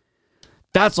striking?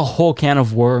 That's a whole can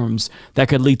of worms that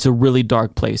could lead to really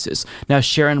dark places. Now,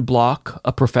 Sharon Block,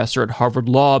 a professor at Harvard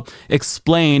Law,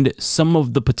 explained some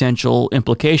of the potential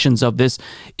implications of this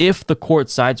if the court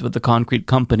sides with the concrete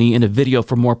company in a video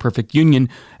for More Perfect Union,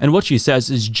 and what she says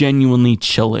is genuinely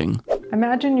chilling.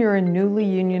 Imagine you're a newly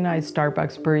unionized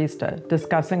Starbucks barista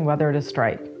discussing whether to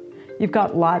strike. You've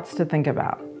got lots to think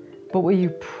about. But what you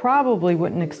probably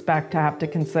wouldn't expect to have to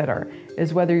consider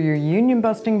is whether your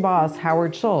union-busting boss,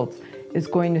 Howard Schultz, is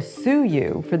going to sue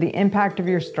you for the impact of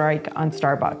your strike on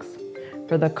Starbucks,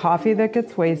 for the coffee that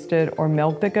gets wasted or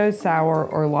milk that goes sour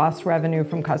or lost revenue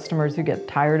from customers who get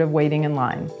tired of waiting in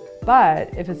line.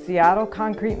 But if a Seattle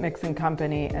concrete mixing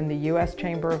company and the U.S.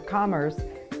 Chamber of Commerce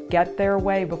get their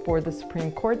way before the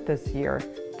Supreme Court this year,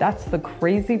 That's the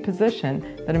crazy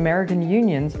position that American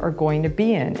unions are going to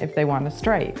be in if they want to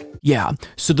strike. Yeah,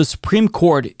 so the Supreme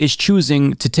Court is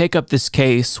choosing to take up this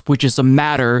case, which is a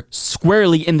matter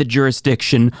squarely in the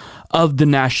jurisdiction of the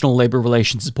National Labor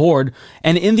Relations Board,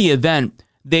 and in the event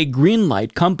they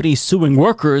greenlight companies suing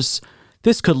workers,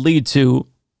 this could lead to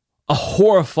a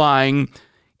horrifying,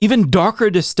 even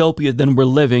darker dystopia than we're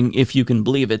living, if you can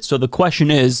believe it. So the question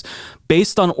is,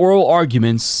 based on oral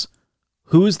arguments,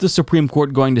 who is the Supreme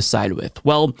Court going to side with?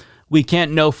 Well, we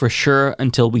can't know for sure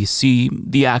until we see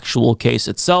the actual case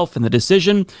itself and the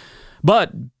decision.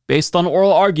 But based on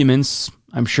oral arguments,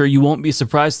 I'm sure you won't be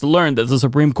surprised to learn that the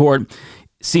Supreme Court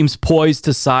seems poised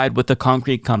to side with the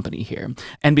concrete company here.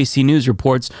 NBC News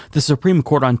reports the Supreme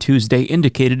Court on Tuesday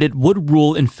indicated it would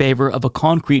rule in favor of a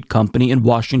concrete company in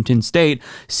Washington state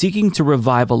seeking to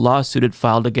revive a lawsuit it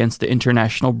filed against the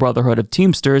International Brotherhood of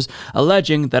Teamsters,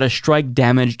 alleging that a strike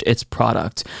damaged its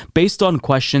product. Based on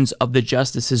questions of the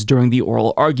justices during the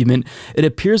oral argument, it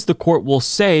appears the court will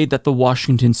say that the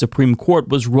Washington Supreme Court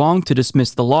was wrong to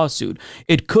dismiss the lawsuit.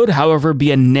 It could, however, be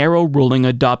a narrow ruling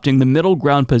adopting the middle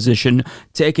ground position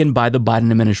taken by the Biden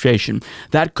administration.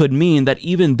 That could mean that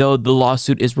even though the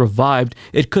lawsuit is revived,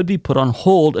 it could be put on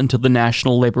hold until the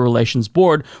National Labor Relations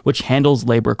Board, which handles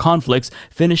labor conflicts,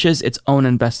 finishes its own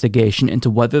investigation into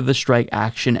whether the strike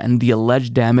action and the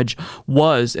alleged damage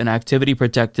was an activity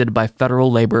protected by federal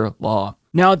labor law.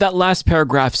 Now, that last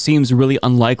paragraph seems really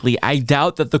unlikely. I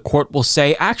doubt that the court will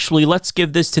say, actually, let's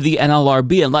give this to the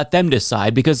NLRB and let them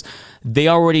decide, because they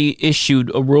already issued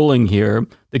a ruling here.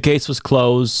 The case was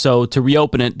closed, so to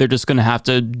reopen it, they're just going to have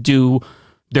to do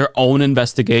their own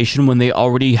investigation when they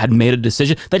already had made a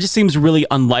decision. That just seems really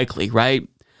unlikely, right?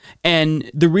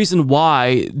 And the reason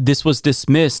why this was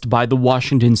dismissed by the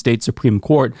Washington State Supreme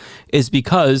Court is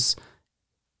because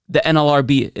the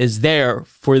NLRB is there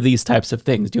for these types of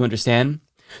things. Do you understand?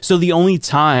 So the only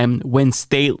time when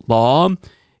state law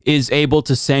is able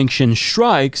to sanction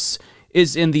strikes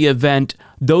is in the event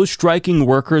those striking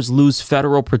workers lose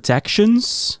federal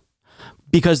protections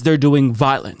because they're doing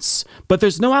violence. But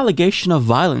there's no allegation of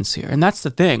violence here, and that's the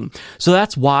thing. So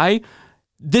that's why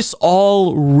this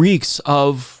all reeks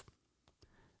of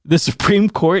the Supreme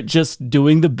Court just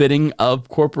doing the bidding of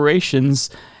corporations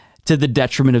to the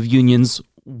detriment of unions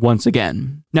once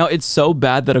again. Now, it's so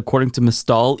bad that according to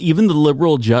Mistal, even the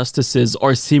liberal justices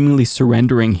are seemingly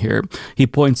surrendering here. He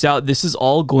points out, this is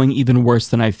all going even worse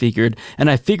than I figured,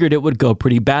 and I figured it would go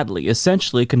pretty badly.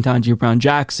 Essentially, Ketanji Brown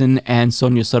Jackson and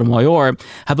Sonia Sotomayor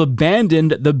have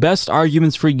abandoned the best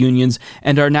arguments for unions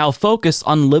and are now focused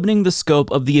on limiting the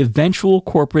scope of the eventual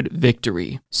corporate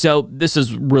victory. So this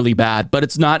is really bad, but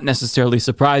it's not necessarily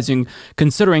surprising,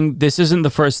 considering this isn't the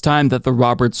first time that the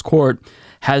Roberts Court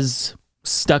has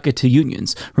stuck it to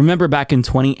unions. Remember back in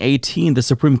 2018, the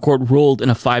Supreme Court ruled in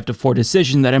a 5-4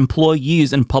 decision that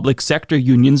employees in public sector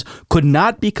unions could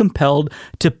not be compelled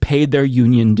to pay their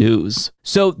union dues.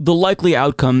 So the likely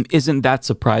outcome isn't that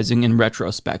surprising in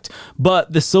retrospect,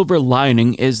 but the silver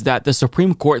lining is that the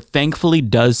Supreme Court thankfully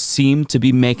does seem to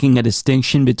be making a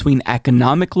distinction between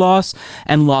economic loss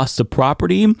and loss of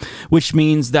property, which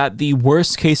means that the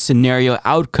worst case scenario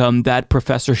outcome that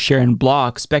Professor Sharon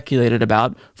Block speculated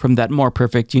about from that More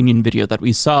Perfect Union video that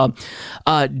we saw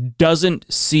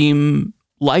doesn't seem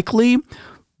likely.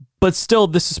 But still,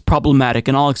 this is problematic,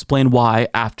 and I'll explain why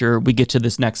after we get to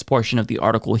this next portion of the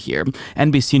article here.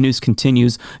 NBC News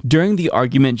continues, during the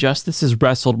argument, justices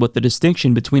wrestled with the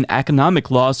distinction between economic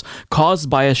loss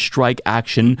caused by a strike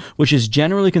action, which is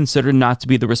generally considered not to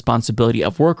be the responsibility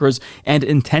of workers, and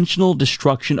intentional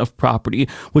destruction of property,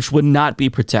 which would not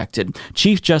be protected.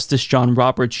 Chief Justice John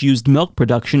Roberts used milk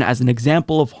production as an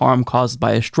example of harm caused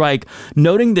by a strike,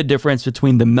 noting the difference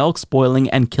between the milk spoiling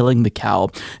and killing the cow.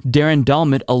 Darren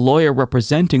Delmott, a lawyer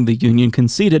representing the union,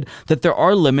 conceded that there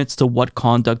are limits to what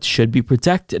conduct should be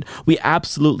protected. We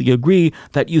absolutely agree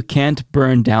that you can't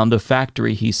burn down the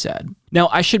factory, he said. Now,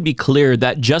 I should be clear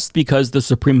that just because the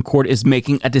Supreme Court is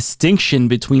making a distinction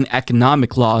between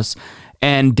economic loss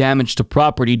and damage to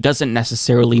property doesn't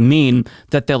necessarily mean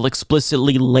that they'll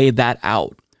explicitly lay that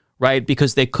out, right?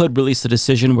 Because they could release a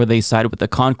decision where they side with the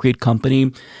concrete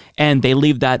company and they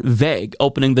leave that vague,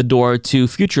 opening the door to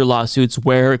future lawsuits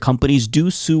where companies do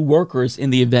sue workers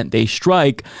in the event they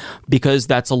strike because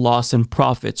that's a loss in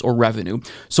profits or revenue.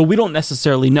 So we don't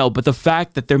necessarily know, but the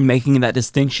fact that they're making that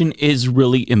distinction is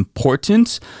really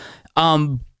important.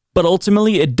 But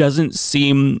ultimately, it doesn't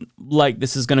seem like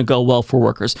this is going to go well for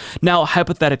workers. Now,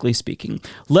 hypothetically speaking,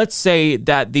 let's say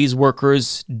that these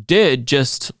workers did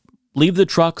just leave the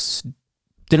trucks,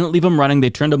 didn't leave them running, they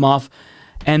turned them off,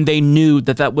 and they knew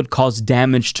that that would cause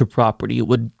damage to property. It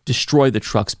would destroy the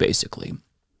trucks, basically.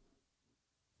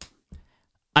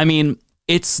 I mean,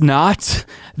 it's not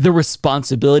the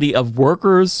responsibility of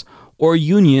workers or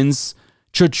unions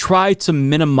to try to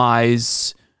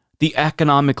minimize the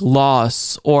economic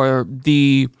loss or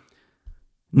the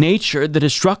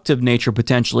destructive nature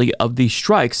potentially of these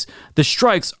strikes. The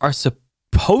strikes are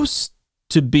supposed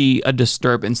to be a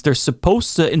disturbance. They're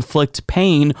supposed to inflict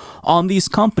pain on these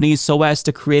companies so as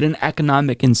to create an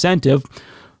economic incentive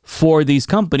for these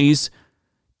companies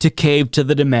to cave to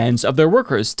the demands of their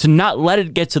workers, to not let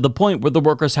it get to the point where the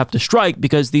workers have to strike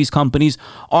because these companies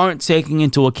aren't taking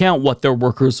into account what their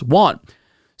workers want.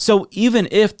 So even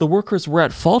if the workers were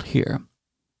at fault here,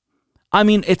 I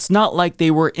mean, it's not like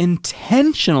they were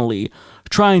intentionally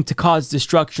trying to cause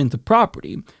destruction to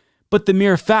property, but the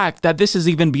mere fact that this is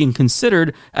even being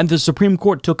considered and the Supreme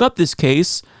Court took up this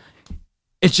case,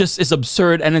 it's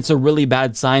absurd, and it's a really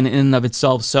bad sign in and of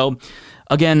itself. So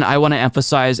again, I want to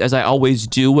emphasize, as I always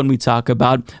do when we talk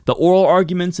about the oral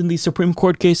arguments in these Supreme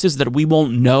Court cases, that we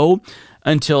won't know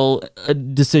until a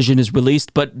decision is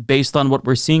released. But based on what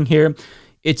we're seeing here,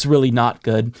 it's really not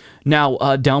good. Now,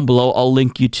 down below, I'll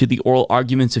link you to the oral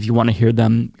arguments if you want to hear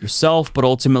them yourself. But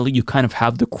ultimately, you kind of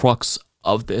have the crux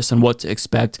of this and what to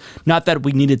expect. Not that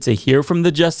we needed to hear from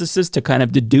the justices to kind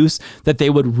of deduce that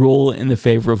they would rule in the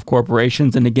favor of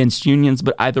corporations and against unions,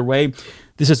 but either way,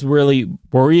 this is really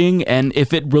worrying. And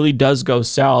if it really does go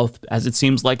south, as it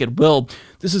seems like it will,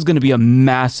 this is going to be a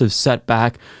massive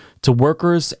setback to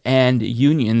workers and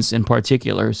unions in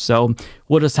particular. So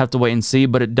we'll just have to wait and see,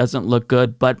 but it doesn't look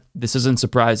good. But this isn't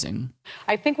surprising.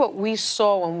 I think what we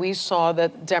saw when we saw the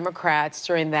Democrats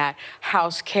during that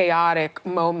House chaotic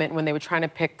moment when they were trying to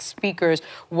pick speakers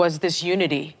was this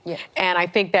unity. Yeah. And I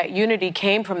think that unity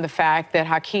came from the fact that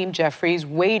Hakeem Jeffries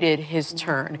waited his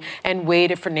turn and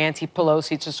waited for Nancy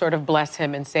Pelosi to sort of bless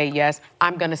him and say, yes,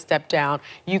 I'm going to step down.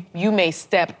 You may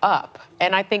step up.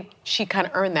 And I think she kind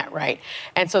of earned that right.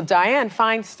 And so Dianne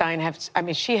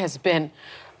Feinstein, she has been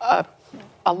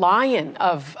a lion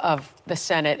of the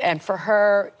Senate. And for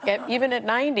her, even at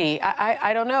 90,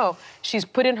 I don't know, she's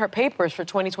put in her papers for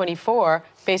 2024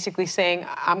 basically saying,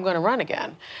 I'm going to run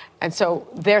again. And so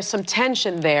there's some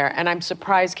tension there. And I'm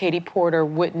surprised Katie Porter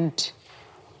wouldn't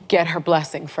get her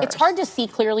blessing first. It's hard to see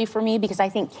clearly for me because I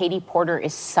think Katie Porter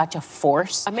is such a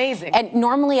force. Amazing. And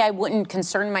normally I wouldn't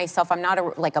concern myself. I'm not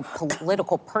a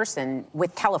political person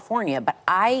with California, but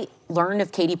I learned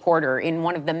of Katie Porter in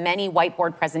one of the many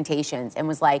whiteboard presentations and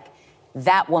was like,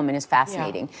 that woman is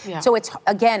fascinating. Yeah. So it's,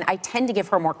 again, I tend to give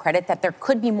her more credit that there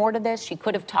could be more to this. She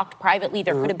could have talked privately.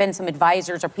 There could have been some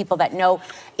advisors or people that know.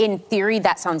 In theory,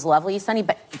 that sounds lovely, Sunny,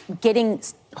 but getting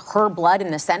her blood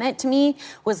in the Senate to me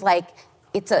was like,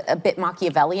 it's a bit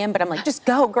Machiavellian, but I'm like, just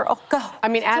go, girl, go. I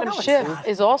mean, Adam Schiff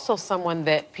is also someone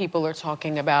that people are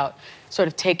talking about sort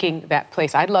of taking that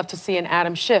place. I'd love to see an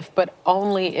Adam Schiff, but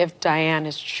only if Dianne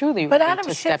is truly ready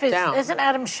to step down. Isn't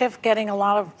Adam Schiff getting a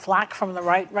lot of flack from the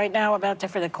right now about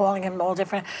different, they're calling him all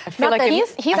different? I feel like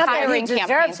he's hiring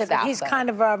campaign staff. He's kind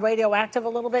of radioactive a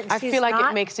little bit. I feel like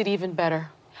it makes it even better.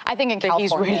 I think in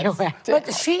California, he's radioactive.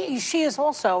 But she is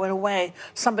also, in a way,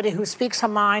 somebody who speaks her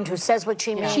mind, who says what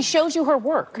she means. She shows you her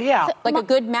work. Yeah. Like a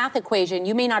good math equation,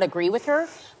 you may not agree with her,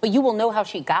 but you will know how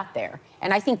she got there.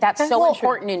 And I think that's so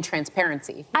important in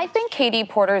transparency. I think Katie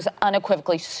Porter's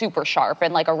unequivocally super sharp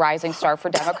and like a rising star for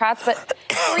Democrats. But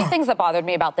three things that bothered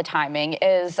me about the timing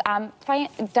is Dianne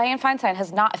Feinstein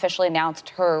has not officially announced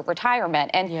her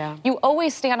retirement. And you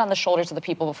always stand on the shoulders of the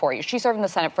people before you. She served in the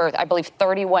Senate for, I believe,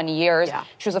 31 years. Yeah.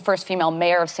 She was the first female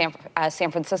mayor of San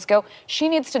Francisco. She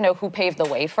needs to know who paved the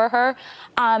way for her.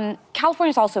 California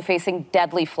is also facing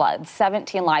deadly floods.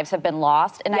 17 lives have been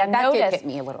lost. And I noticed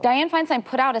Dianne Feinstein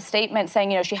put out a statement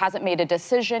saying, she hasn't made a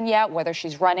decision yet, whether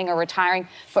she's running or retiring,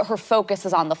 but her focus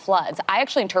is on the floods. I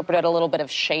actually interpreted a little bit of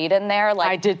shade in there. Like,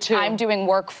 I did too. I'm doing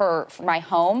work for my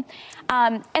home.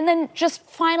 And then just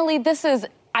finally,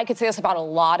 I could say this about a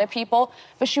lot of people,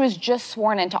 but she was just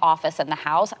sworn into office in the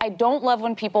House. I don't love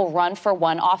when people run for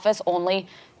one office only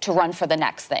to run for the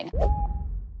next thing.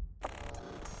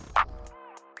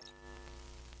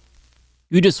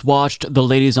 You just watched the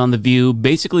ladies on The View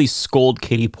basically scold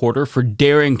Katie Porter for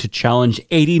daring to challenge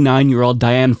 89-year-old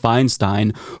Dianne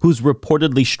Feinstein, who's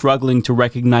reportedly struggling to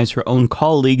recognize her own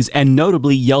colleagues and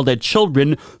notably yelled at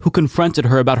children who confronted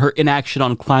her about her inaction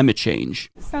on climate change.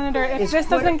 Senator, if this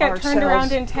doesn't get turned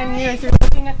around in 10 years, you're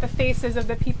looking at the faces of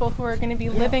the people who are going to be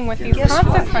living with these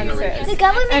consequences. The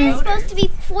government is supposed to be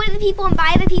for the people and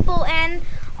by the people and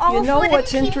all for the people. You know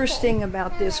what's interesting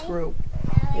about this group?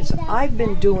 Is I've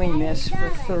been doing this for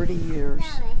 30 years.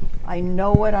 I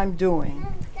know what I'm doing.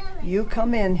 You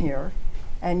come in here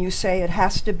and you say it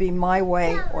has to be my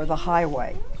way or the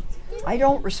highway. I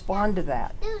don't respond to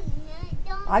that.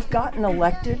 I've gotten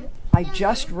elected. I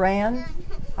just ran.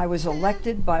 I was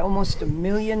elected by almost 1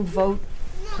 million vote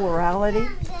plurality.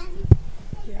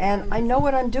 And I know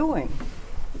what I'm doing.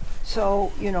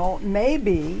 So,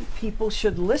 maybe people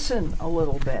should listen a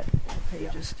little bit.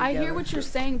 I hear what you're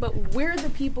saying, but we're the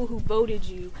people who voted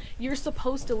you. You're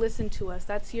supposed to listen to us.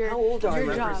 That's your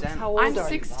job. I'm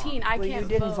 16. I can't vote. You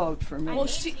didn't vote for me. Well,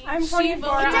 I'm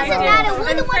 24. It doesn't matter.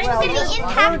 We're the ones who's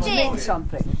going to be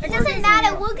impacted. It doesn't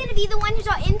matter. We're going to be the ones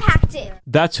who are impacted.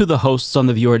 That's who the hosts on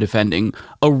The View are defending.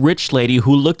 A rich lady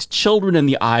who looked children in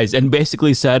the eyes and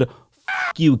basically said,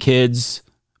 "F you kids,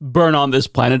 burn on this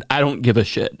planet. I don't give a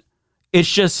shit." It's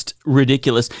just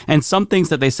ridiculous. And some things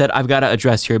that they said I've got to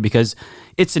address here because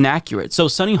it's inaccurate. So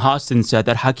Sonny Hostin said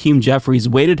that Hakeem Jeffries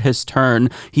waited his turn.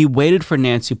 He waited for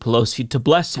Nancy Pelosi to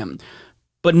bless him.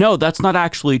 But no, that's not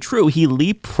actually true. He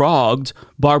leapfrogged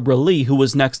Barbara Lee, who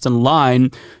was next in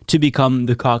line to become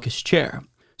the caucus chair.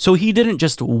 So he didn't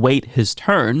just wait his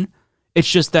turn.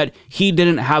 It's just that he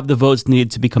didn't have the votes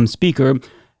needed to become speaker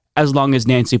as long as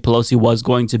Nancy Pelosi was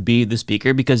going to be the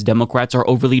speaker because Democrats are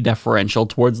overly deferential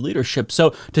towards leadership.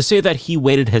 So to say that he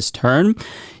waited his turn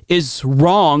is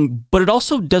wrong, but it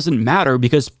also doesn't matter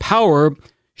because power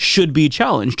should be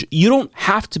challenged. You don't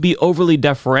have to be overly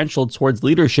deferential towards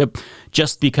leadership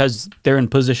just because they're in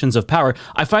positions of power.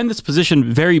 I find this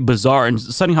position very bizarre, and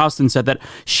Sonny Hostin said that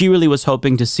she really was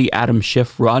hoping to see Adam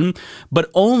Schiff run, but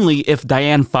only if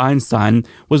Dianne Feinstein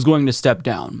was going to step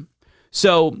down.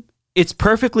 So it's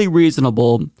perfectly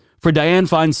reasonable for Dianne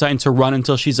Feinstein to run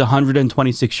until she's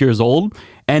 126 years old,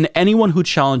 and anyone who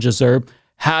challenges her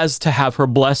has to have her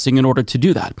blessing in order to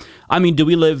do that. I mean, do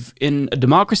we live in a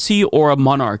democracy or a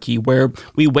monarchy where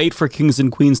we wait for kings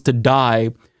and queens to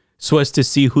die so as to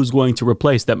see who's going to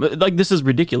replace them? Like, this is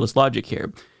ridiculous logic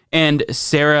here. And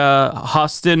Sarah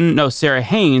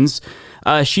Haynes,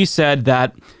 she said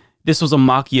that this was a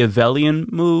Machiavellian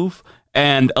move.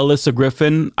 And Alyssa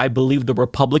Griffin, I believe the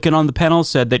Republican on the panel,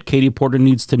 said that Katie Porter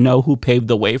needs to know who paved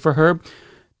the way for her.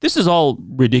 This is all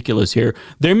ridiculous here.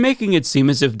 They're making it seem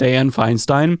as if Dianne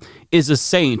Feinstein is a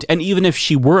saint. And even if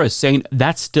she were a saint,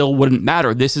 that still wouldn't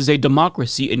matter. This is a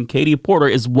democracy, and Katie Porter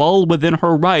is well within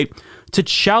her right to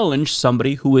challenge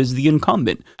somebody who is the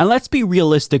incumbent. And let's be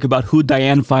realistic about who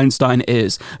Dianne Feinstein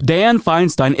is. Dianne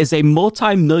Feinstein is a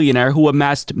multi-millionaire who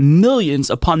amassed millions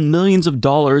upon millions of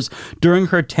dollars during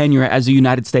her tenure as a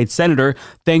United States Senator,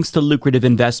 thanks to lucrative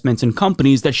investments in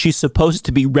companies that she's supposed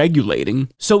to be regulating.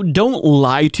 So don't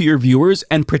lie to your viewers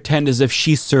and pretend as if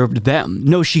she served them.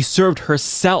 No, she served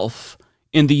herself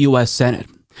in the U.S. Senate.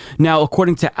 Now,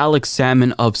 according to Alex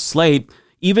Salmon of Slate,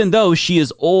 even though she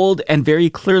is old and very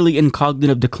clearly in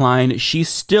cognitive decline, she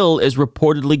still is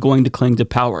reportedly going to cling to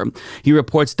power. He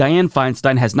reports Dianne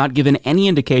Feinstein has not given any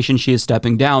indication she is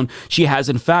stepping down. She has,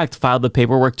 in fact, filed the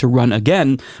paperwork to run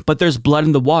again, but there's blood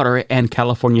in the water and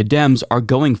California Dems are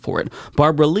going for it.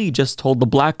 Barbara Lee just told the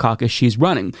Black Caucus she's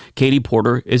running. Katie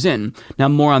Porter is in. Now,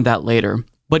 more on that later.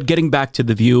 But getting back to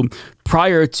The View,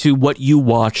 prior to what you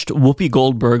watched, Whoopi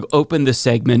Goldberg opened the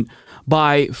segment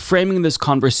by framing this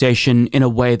conversation in a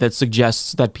way that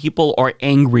suggests that people are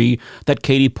angry that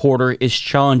Katie Porter is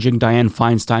challenging Dianne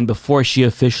Feinstein before she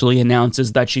officially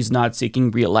announces that she's not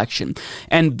seeking re-election.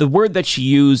 And the word that she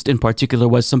used in particular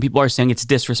was, some people are saying it's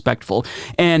disrespectful.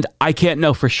 And I can't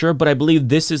know for sure, but I believe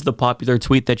this is the popular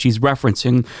tweet that she's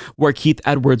referencing, where Keith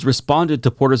Edwards responded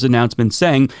to Porter's announcement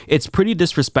saying it's pretty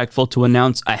disrespectful to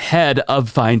announce ahead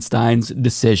of Feinstein's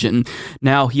decision.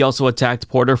 Now, he also attacked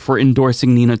Porter for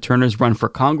endorsing Nina Turner's run for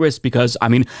Congress because, I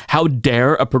mean, how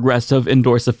dare a progressive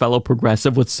endorse a fellow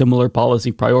progressive with similar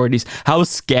policy priorities? How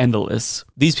scandalous.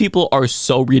 These people are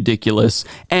so ridiculous.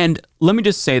 And let me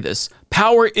just say this.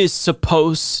 Power is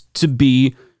supposed to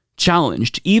be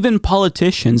challenged. Even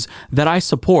politicians that I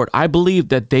support, I believe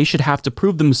that they should have to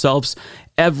prove themselves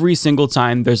every single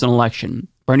time there's an election.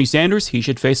 Bernie Sanders, he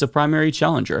should face a primary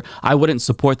challenger. I wouldn't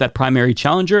support that primary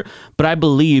challenger, but I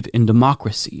believe in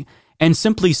democracy. And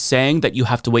simply saying that you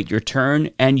have to wait your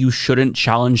turn and you shouldn't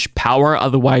challenge power,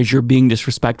 otherwise you're being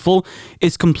disrespectful,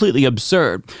 is completely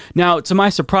absurd. Now, to my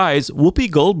surprise, Whoopi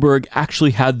Goldberg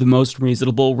actually had the most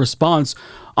reasonable response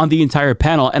on the entire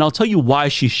panel, and I'll tell you why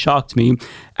she shocked me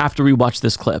after we watched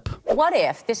this clip. What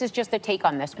if, this is just a take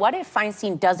on this, what if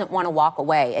Feinstein doesn't want to walk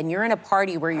away and you're in a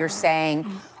party where you're saying,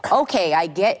 okay, I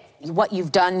get what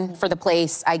you've done for the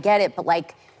place, I get it, but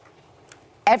like,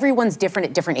 everyone's different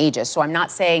at different ages, so I'm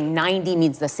not saying 90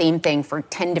 means the same thing for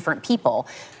 10 different people.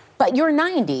 But you're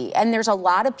 90, and there's a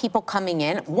lot of people coming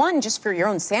in. One, just for your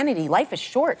own sanity. Life is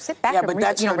short. Sit back and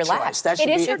that's her relax. Choice. That's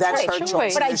her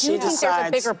choice. But I do think there's a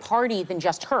bigger party than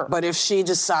just her. But if she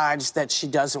decides that she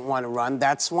doesn't want to run,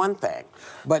 that's one thing.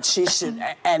 But she should,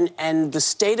 and the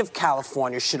state of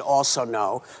California should also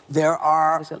know there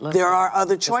are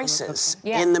other choices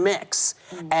in the mix,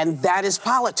 and that is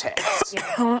politics.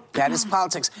 That is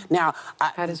politics. Now,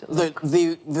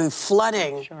 the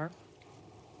flooding. Sure.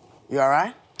 You all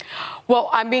right? Well,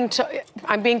 I'm being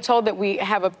told that we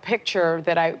have a picture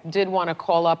that I did want to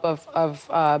call up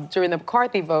of during the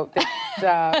McCarthy vote.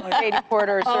 That Katie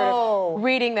Porter is sort of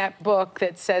reading that book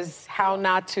that says how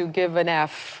not to give an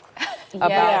F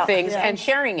about things and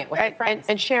sharing it with her friends.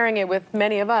 And sharing it with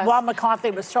many of us while McCarthy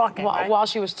was talking. While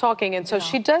she was talking, and so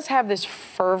she does have this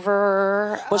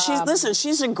fervor. Well,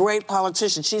 she's a great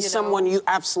politician. She's someone you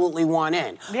absolutely want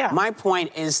in. Yeah. My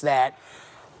point is that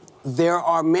there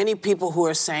are many people who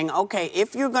are saying, okay,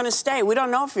 if you're going to stay, we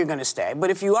don't know if you're going to stay, but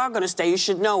if you are going to stay, you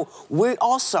should know we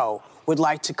also would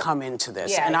like to come into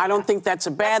this. And I don't think that's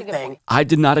a bad thing. I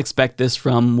did not expect this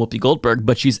from Whoopi Goldberg,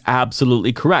 but she's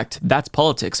absolutely correct. That's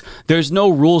politics. There's no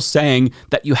rule saying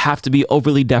that you have to be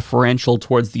overly deferential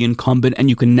towards the incumbent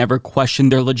and you can never question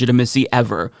their legitimacy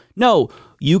ever. No,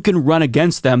 you can run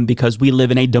against them because we live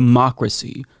in a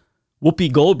democracy.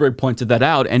 Whoopi Goldberg pointed that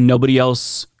out and nobody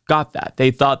else got that.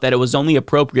 They thought that it was only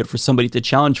appropriate for somebody to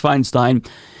challenge Feinstein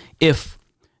if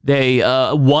they,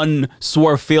 one,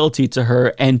 swore fealty to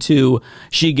her, and two,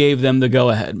 she gave them the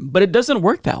go-ahead. But it doesn't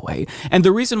work that way. And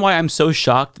the reason why I'm so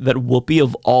shocked that Whoopi,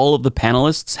 of all of the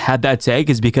panelists, had that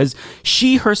take is because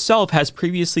she herself has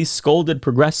previously scolded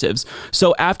progressives.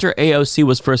 So after AOC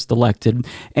was first elected,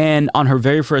 and on her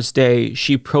very first day,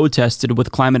 she protested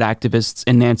with climate activists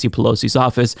in Nancy Pelosi's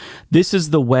office. This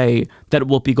is the way that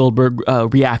Whoopi Goldberg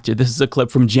reacted. This is a clip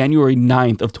from January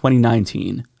 9th of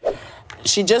 2019.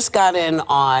 She just got in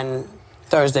on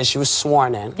Thursday. She was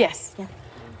sworn in. Yes. Yeah.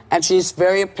 And she's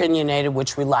very opinionated,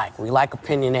 which we like. We like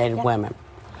opinionated women.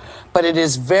 But it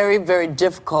is very, very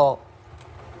difficult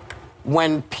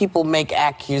when people make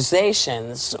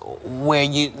accusations where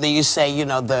you say,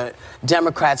 the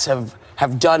Democrats have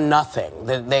done nothing.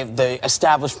 The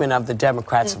establishment of the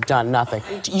Democrats have done nothing.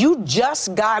 You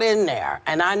just got in there,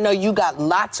 and I know you got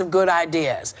lots of good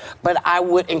ideas, but I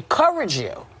would encourage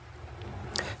you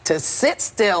to sit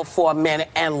still for a minute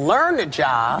and learn the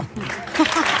job.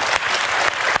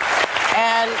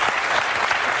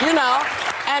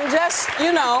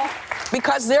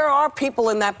 Because there are people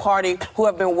in that party who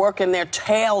have been working their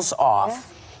tails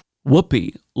off.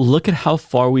 Whoopi, look at how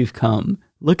far we've come.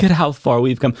 Look at how far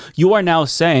we've come. You are now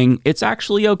saying it's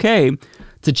actually okay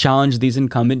to challenge these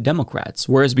incumbent Democrats,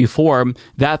 whereas before,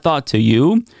 that thought to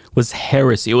you was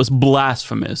heresy. It was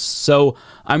blasphemous. So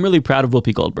I'm really proud of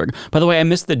Whoopi Goldberg. By the way, I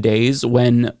miss the days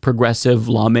when progressive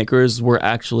lawmakers were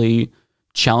actually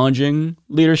challenging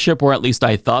leadership, or at least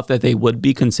I thought that they would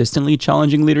be consistently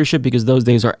challenging leadership, because those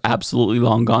days are absolutely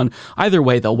long gone. Either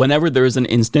way, though, whenever there is an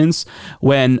instance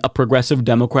when a progressive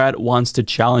Democrat wants to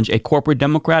challenge a corporate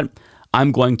Democrat,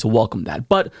 I'm going to welcome that.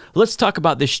 But let's talk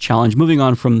about this challenge. Moving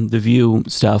on from the View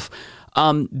stuff.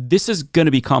 This is going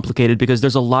to be complicated because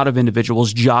there's a lot of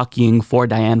individuals jockeying for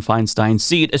Dianne Feinstein's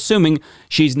seat, assuming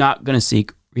she's not going to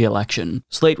seek re-election.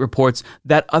 Slate reports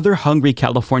that other hungry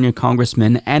California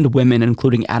congressmen and women,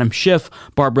 including Adam Schiff,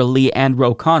 Barbara Lee, and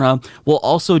Ro Khanna, will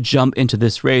also jump into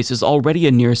this race is already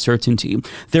a near certainty.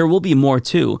 There will be more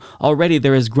too. Already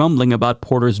there is grumbling about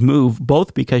Porter's move,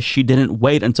 both because she didn't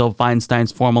wait until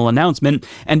Feinstein's formal announcement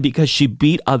and because she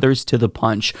beat others to the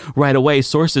punch. Right away,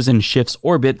 sources in Schiff's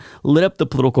orbit lit up the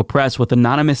political press with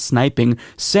anonymous sniping,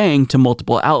 saying to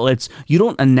multiple outlets, "You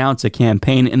don't announce a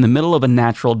campaign in the middle of a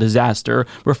natural disaster,"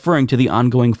 referring to the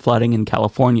ongoing flooding in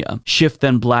California. Schiff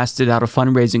then blasted out a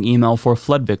fundraising email for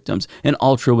flood victims, an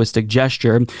altruistic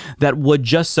gesture that would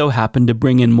just so happen to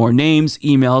bring in more names,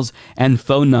 emails, and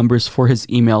phone numbers for his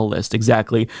email list,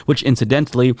 exactly, which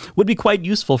incidentally would be quite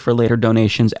useful for later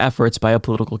donations efforts by a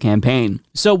political campaign.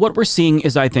 So what we're seeing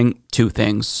is, I think, two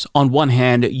things. On one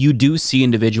hand, you do see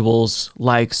individuals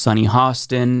like Sunny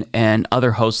Hostin and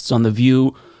other hosts on The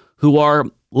View who are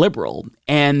liberal,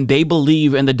 and they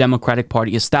believe in the Democratic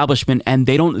Party establishment, and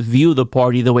they don't view the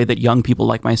party the way that young people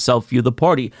like myself view the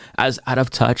party, as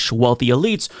out-of-touch, wealthy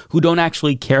elites who don't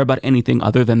actually care about anything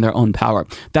other than their own power.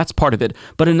 That's part of it.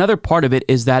 But another part of it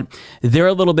is that they're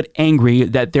a little bit angry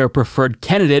that their preferred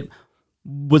candidate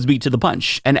was beat to the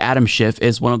punch. And Adam Schiff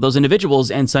is one of those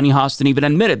individuals, and Sunny Hostin even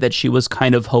admitted that she was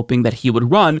kind of hoping that he would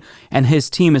run, and his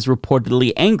team is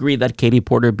reportedly angry that Katie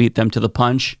Porter beat them to the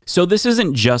punch. So this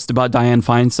isn't just about Dianne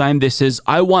Feinstein. This is,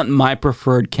 I want my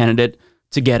preferred candidate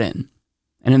to get in.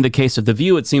 And in the case of The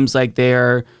View, it seems like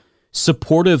they're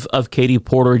supportive of Katie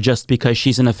Porter just because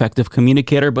she's an effective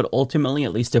communicator. But ultimately,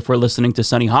 at least if we're listening to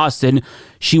Sunny Hostin,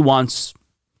 she wants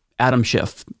Adam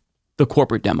Schiff, the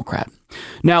corporate Democrat.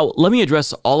 Now, let me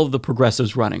address all of the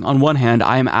progressives running. On one hand,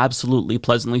 I am absolutely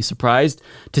pleasantly surprised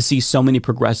to see so many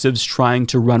progressives trying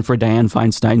to run for Dianne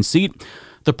Feinstein's seat.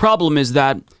 The problem is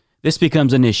that this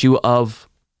becomes an issue of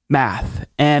math.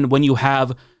 And when you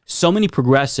have so many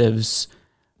progressives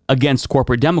against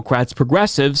corporate Democrats,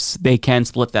 progressives, they can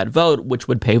split that vote, which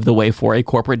would pave the way for a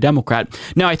corporate Democrat.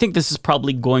 Now, I think this is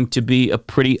probably going to be a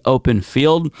pretty open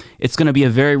field. It's going to be a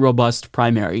very robust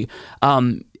primary.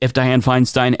 If Dianne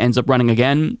Feinstein ends up running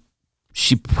again,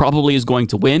 she probably is going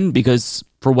to win because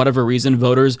for whatever reason,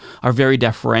 voters are very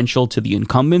deferential to the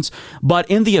incumbents. But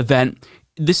in the event,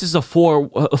 this is a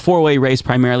four-way race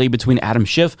primarily between Adam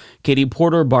Schiff, Katie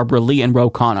Porter, Barbara Lee, and Ro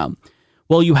Khanna.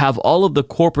 Well, you have all of the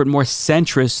corporate, more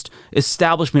centrist,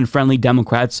 establishment-friendly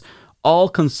Democrats all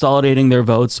consolidating their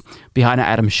votes behind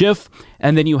Adam Schiff,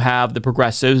 and then you have the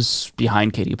progressives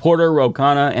behind Katie Porter, Ro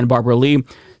Khanna, and Barbara Lee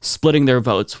splitting their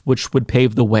votes, which would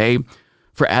pave the way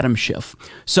for Adam Schiff.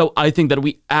 So I think that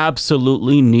we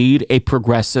absolutely need a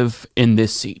progressive in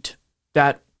this seat.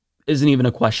 That isn't even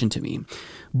a question to me.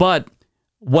 But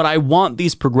what I want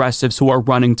these progressives who are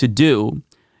running to do,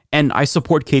 and I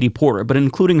support Katie Porter, but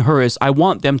including her, is I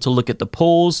want them to look at the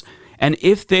polls, and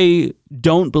if they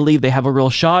don't believe they have a real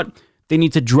shot, they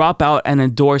need to drop out and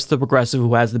endorse the progressive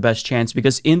who has the best chance,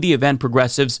 because in the event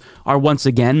progressives are once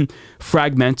again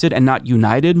fragmented and not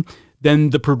united, then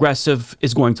the progressive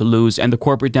is going to lose and the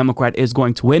corporate Democrat is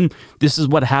going to win. This is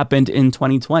what happened in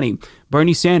 2020.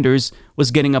 Bernie Sanders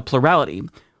was getting a plurality,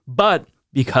 but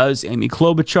because Amy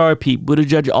Klobuchar, Pete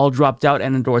Buttigieg all dropped out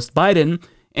and endorsed Biden,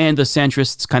 and the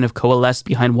centrists kind of coalesced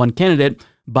behind one candidate,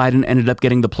 Biden ended up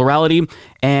getting the plurality,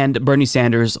 and Bernie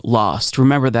Sanders lost.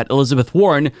 Remember that Elizabeth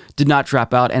Warren did not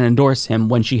drop out and endorse him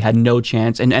when she had no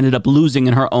chance and ended up losing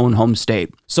in her own home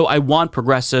state. So I want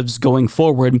progressives going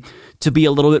forward to be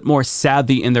a little bit more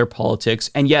savvy in their politics.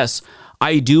 And yes,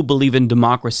 I do believe in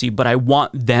democracy, but I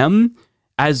want them,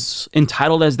 as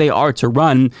entitled as they are to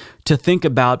run, to think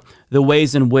about the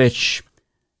ways in which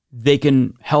they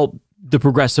can help the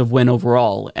progressive win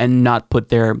overall and not put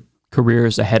their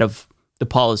careers ahead of the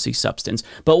policy substance.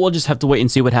 But we'll just have to wait and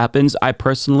see what happens. I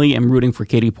personally am rooting for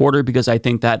Katie Porter because I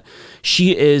think that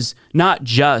she is not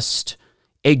just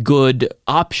a good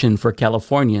option for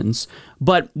Californians,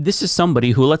 but this is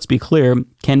somebody who, let's be clear,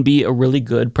 can be a really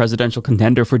good presidential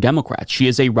contender for Democrats. She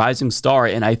is a rising star,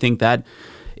 and I think that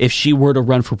if she were to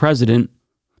run for president,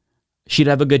 she'd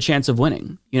have a good chance of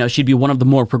winning. You know, she'd be one of the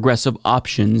more progressive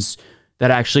options that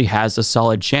actually has a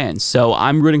solid chance. So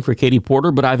I'm rooting for Katie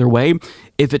Porter, but either way,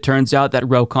 if it turns out that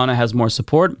Ro Khanna has more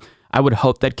support, I would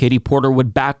hope that Katie Porter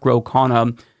would back Ro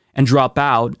Khanna and drop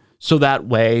out, so that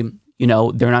way, you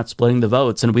know, they're not splitting the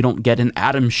votes and we don't get an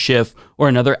Adam Schiff or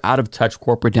another out-of-touch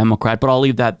corporate Democrat. But I'll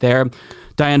leave that there.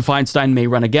 Dianne Feinstein may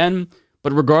run again,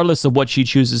 but regardless of what she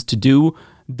chooses to do,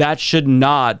 that should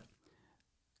not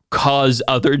cause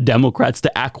other Democrats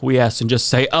to acquiesce and just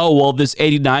say, oh, well, this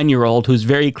 89-year-old who's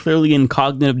very clearly in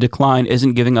cognitive decline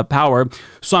isn't giving up power,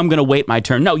 so I'm going to wait my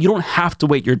turn. No, you don't have to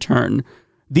wait your turn.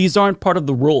 These aren't part of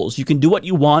the rules. You can do what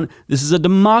you want. This is a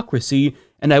democracy,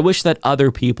 and I wish that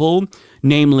other people,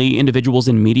 namely individuals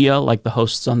in media like the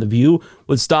hosts on The View,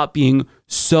 would stop being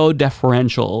so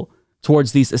deferential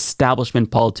towards these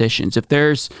establishment politicians. If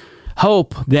there's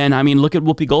hope, then, I mean, look at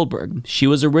Whoopi Goldberg. She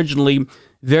was originally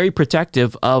very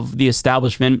protective of the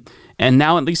establishment, and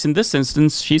now, at least in this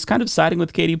instance, she's kind of siding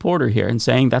with Katie Porter here and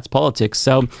saying that's politics.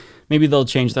 So maybe they'll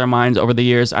change their minds over the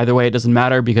years. Either way, it doesn't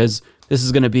matter, because this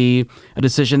is going to be a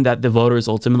decision that the voters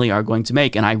ultimately are going to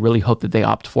make, and I really hope that they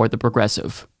opt for the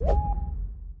progressive.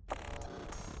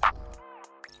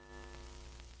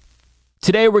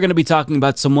 Today, we're going to be talking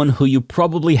about someone who you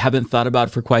probably haven't thought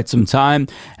about for quite some time,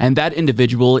 and that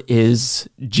individual is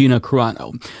Gina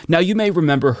Carano. Now, you may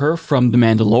remember her from The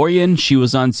Mandalorian. She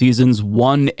was on seasons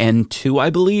 1 and 2, I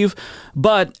believe,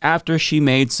 but after she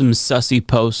made some sussy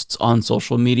posts on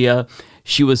social media,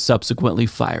 she was subsequently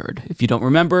fired. If you don't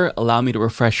remember, allow me to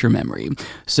refresh your memory.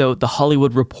 So The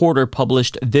Hollywood Reporter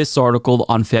published this article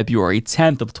on February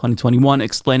 10th of 2021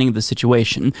 explaining the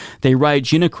situation. They write,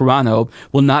 Gina Carano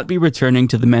will not be returning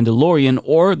to The Mandalorian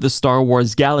or the Star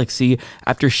Wars galaxy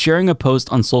after sharing a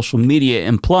post on social media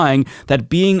implying that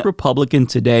being Republican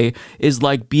today is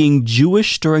like being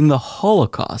Jewish during the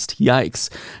Holocaust. Yikes.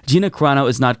 Gina Carano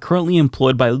is not currently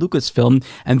employed by Lucasfilm,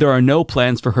 and there are no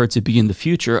plans for her to be in the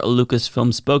future, a Lucasfilm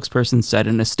film spokesperson said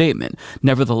in a statement.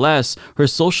 Nevertheless, her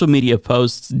social media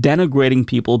posts denigrating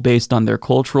people based on their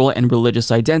cultural and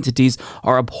religious identities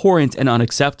are abhorrent and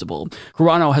unacceptable.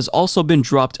 Carano has also been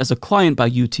dropped as a client by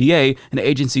UTA, an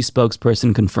agency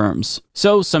spokesperson confirms.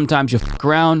 So sometimes you fuck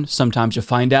around, sometimes you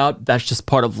find out. That's just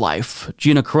part of life.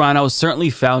 Gina Carano certainly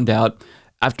found out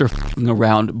after fucking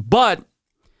around, but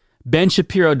Ben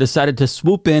Shapiro decided to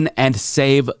swoop in and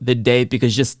save the day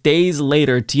because just days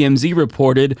later, TMZ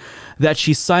reported that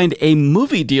she signed a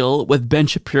movie deal with Ben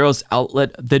Shapiro's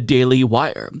outlet, The Daily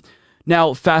Wire.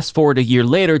 Now, fast forward a year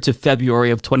later to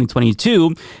February of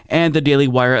 2022, and The Daily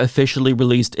Wire officially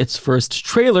released its first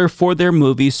trailer for their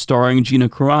movie starring Gina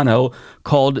Carano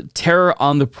called Terror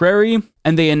on the Prairie,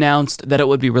 and they announced that it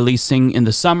would be releasing in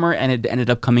the summer, and it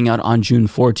ended up coming out on June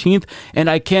 14th.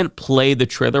 And I can't play the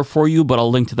trailer for you, but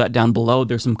I'll link to that down below.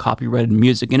 There's some copyrighted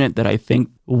music in it that I think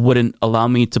wouldn't allow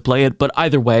me to play it, but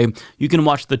either way, you can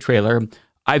watch the trailer.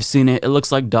 I've seen it. It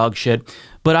looks like dog shit.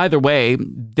 But either way,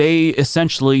 they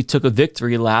essentially took a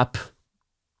victory lap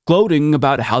gloating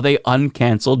about how they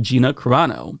uncanceled Gina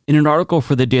Carano. In an article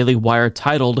for The Daily Wire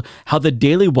titled, How the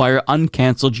Daily Wire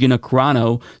Uncanceled Gina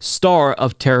Carano, Star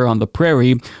of Terror on the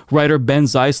Prairie, writer Ben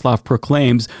Zeislav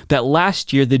proclaims that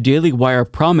last year The Daily Wire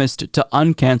promised to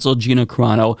uncancel Gina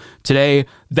Carano. Today,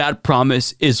 that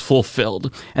promise is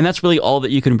fulfilled. And that's really all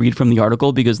that you can read from the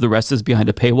article because the rest is behind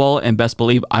a paywall, and best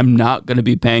believe I'm not going to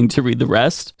be paying to read the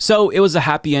rest. So it was a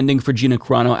happy ending for Gina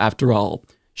Carano after all.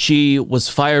 She was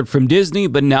fired from Disney,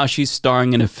 but now she's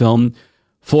starring in a film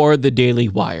for The Daily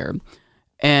Wire.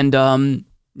 And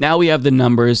now we have the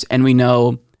numbers, and we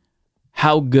know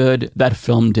how good that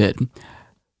film did.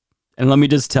 And let me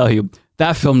just tell you,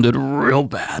 that film did real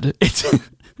bad.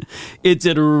 It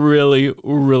did really,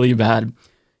 really bad.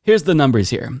 Here's the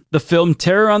numbers here. The film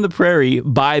Terror on the Prairie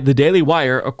by The Daily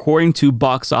Wire, according to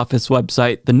box office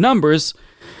website The Numbers,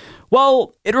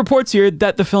 well, it reports here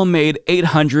that the film made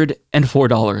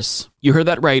 $804. You heard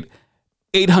that right.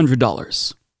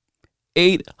 $800.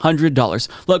 $800.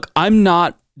 Look, I'm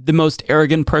not the most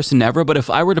arrogant person ever, but if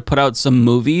I were to put out some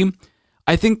movie,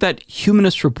 I think that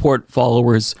Humanist Report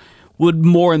followers would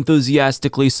more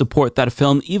enthusiastically support that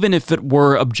film, even if it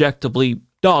were objectively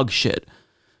dog shit.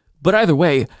 But either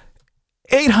way,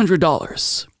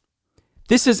 $800.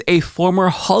 This is a former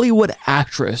Hollywood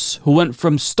actress who went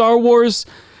from Star Wars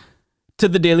to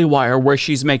The Daily Wire, where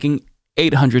she's making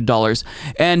 $800.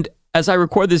 And as I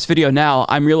record this video now,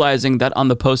 I'm realizing that on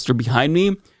the poster behind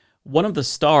me, one of the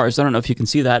stars, I don't know if you can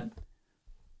see that,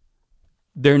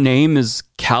 their name is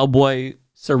Cowboy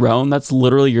Cerrone. That's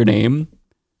literally your name.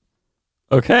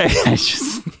 Okay,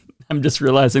 I'm just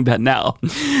realizing that now.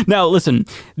 Now, listen,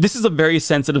 this is a very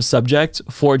sensitive subject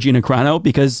for Gina Carano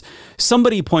because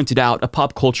somebody pointed out, a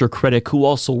pop culture critic who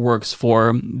also works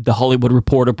for The Hollywood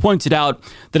Reporter, pointed out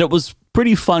that it was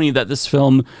pretty funny that this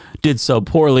film did so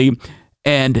poorly,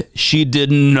 and she did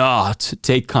not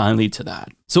take kindly to that.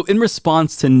 So in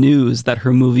response to news that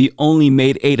her movie only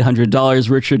made $800,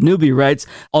 Richard Newby writes,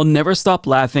 I'll never stop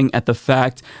laughing at the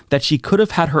fact that she could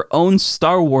have had her own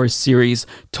Star Wars series,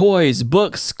 toys,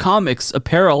 books, comics,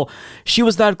 apparel. She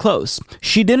was that close.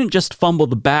 She didn't just fumble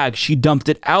the bag, she dumped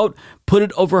it out, put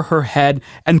it over her head,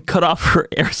 and cut off her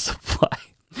air supply.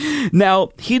 Now,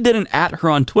 he didn't at her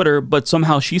on Twitter, but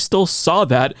somehow she still saw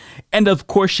that, and of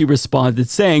course she responded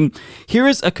saying, here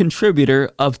is a contributor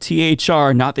of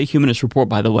THR, not the Humanist Report,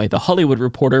 by the way, the Hollywood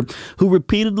Reporter, who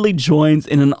repeatedly joins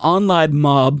in an online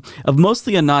mob of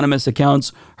mostly anonymous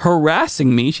accounts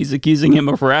harassing me. She's accusing him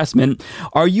of harassment.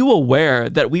 Are you aware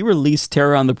that we released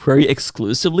Terror on the Prairie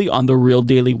exclusively on the Real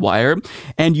Daily Wire,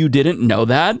 and you didn't know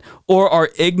that? Or are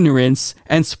ignorance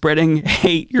and spreading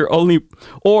hate your only,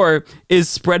 or is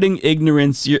spreading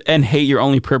ignorance and hate your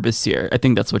only purpose here? I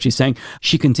think that's what she's saying.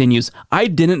 She continues, I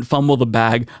didn't fumble the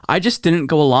bag. I just didn't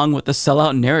go along with the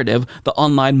sellout narrative. The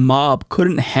online mob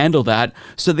couldn't handle that,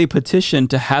 so they petitioned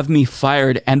to have me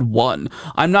fired and won.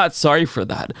 I'm not sorry for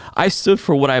that. I stood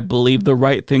for what I believe the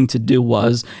right thing to do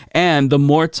was, and the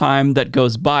more time that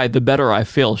goes by, the better I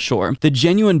feel, sure. The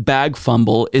genuine bag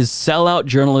fumble is sellout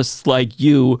journalists like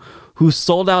you who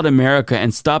sold out America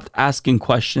and stopped asking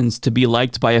questions to be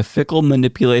liked by a fickle,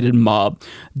 manipulated mob.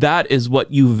 That is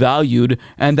what you valued,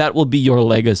 and that will be your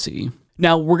legacy.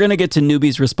 Now, we're going to get to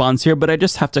Newby's response here, but I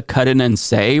just have to cut in and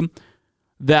say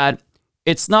that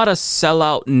it's not a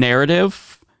sellout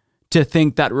narrative to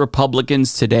think that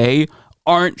Republicans today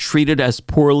aren't treated as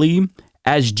poorly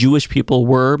as Jewish people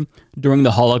were during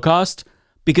the Holocaust,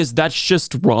 because that's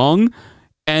just wrong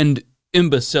and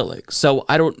imbecilic. So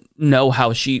I don't know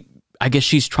how she I guess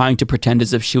she's trying to pretend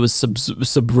as if she was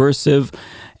subversive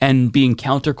and being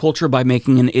counterculture by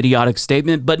making an idiotic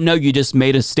statement. But no, you just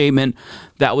made a statement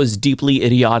that was deeply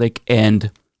idiotic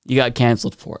and you got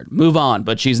canceled for it. Move on,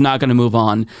 but she's not going to move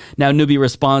on. Now, Newbie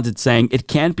responded saying, it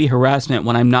can't be harassment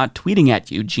when I'm not tweeting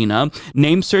at you, Gina.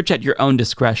 Name search at your own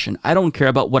discretion. I don't care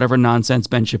about whatever nonsense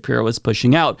Ben Shapiro is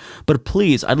pushing out, but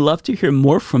please, I'd love to hear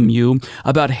more from you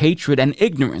about hatred and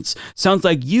ignorance. Sounds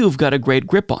like you've got a great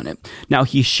grip on it. Now,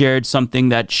 he shared something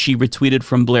that she retweeted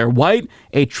from Blair White,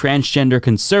 a transgender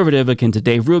conservative akin to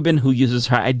Dave Rubin, who uses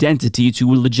her identity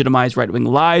to legitimize right-wing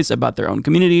lies about their own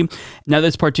community. Now,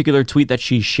 this particular tweet that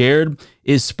she shared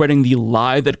is spreading the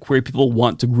lie that queer people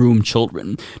want to groom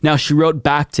children. Now, she wrote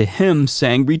back to him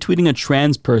saying, retweeting a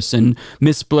trans person,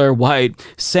 Miss Blair White,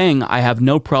 saying, I have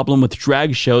no problem with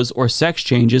drag shows or sex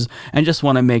changes and just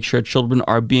want to make sure children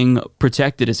are being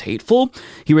protected is hateful.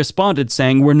 He responded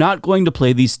saying, we're not going to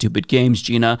play these stupid games,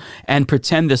 Gina, and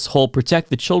pretend this whole protect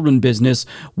the children business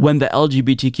when the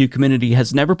LGBTQ community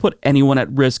has never put anyone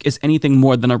at risk is anything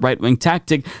more than a right-wing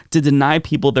tactic to deny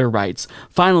people their rights.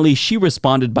 Finally, she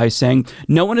responded by saying,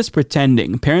 no one is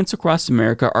pretending. Parents across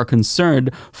America are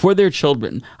concerned for their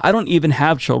children. I don't even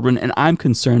have children, and I'm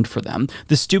concerned for them.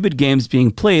 The stupid games being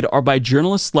played are by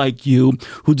journalists like you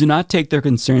who do not take their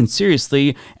concerns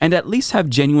seriously and at least have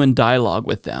genuine dialogue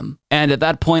with them. And at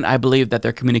that point, I believe that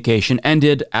their communication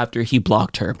ended after he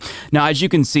blocked her. Now, as you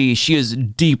can see, she is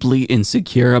deeply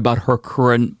insecure about her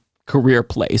current career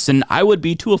place, and I would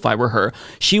be too if I were her.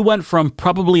 She went from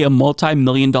probably a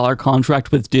multi-million-dollar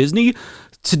contract with Disney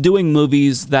to doing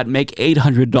movies that make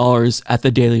 $800 at the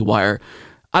Daily Wire.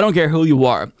 I don't care who you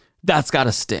are. That's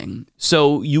gotta sting.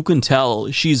 So you can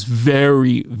tell she's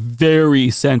very,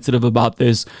 very sensitive about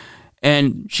this.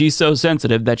 And she's so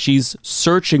sensitive that she's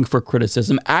searching for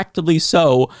criticism, actively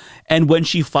so. And when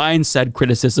she finds said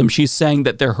criticism, she's saying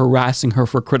that they're harassing her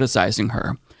for criticizing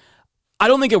her. I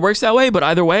don't think it works that way, but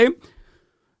either way,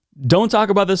 don't talk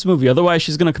about this movie. Otherwise,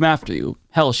 she's going to come after you.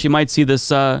 Hell, she might see this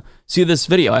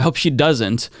video. I hope she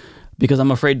doesn't, because I'm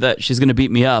afraid that she's going to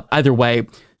beat me up. Either way,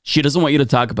 she doesn't want you to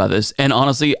talk about this. And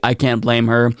honestly, I can't blame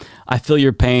her. I feel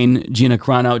your pain, Gina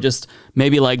Carano. Just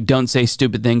maybe don't say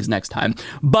stupid things next time.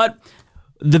 But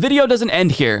the video doesn't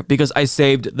end here because I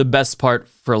saved the best part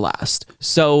for last.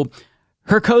 So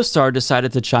her co-star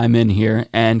decided to chime in here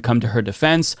and come to her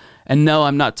defense. And no,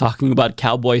 I'm not talking about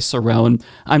Cowboy Cerrone.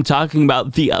 I'm talking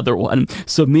about the other one.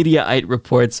 So Mediaite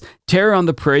reports, Terror on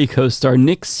the Prairie co-star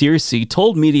Nick Searcy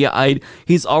told Mediaite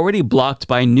he's already blocked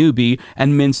by Newbie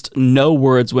and minced no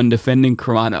words when defending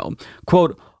Carano.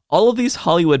 Quote, all of these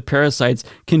Hollywood parasites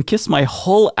can kiss my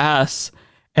whole ass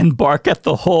and bark at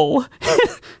the hole.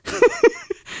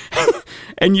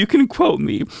 And you can quote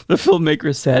me, the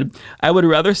filmmaker said, I would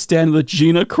rather stand with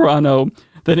Gina Carano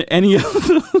than any of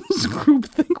those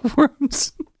groupthink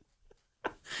worms.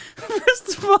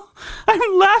 First of all,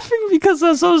 I'm laughing because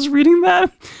as I was reading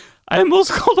that, I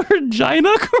almost called her Gina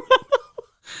Carano.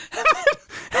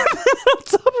 And then on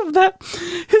top of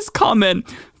that, his comment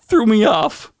threw me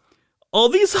off. All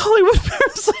these Hollywood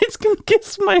parasites can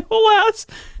kiss my whole ass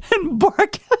and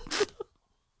bark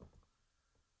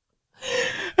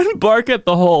at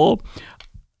the hole.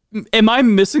 Am I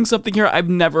missing something here? I've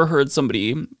never heard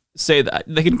somebody say that.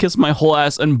 They can kiss my whole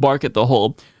ass and bark at the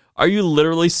hole. Are you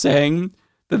literally saying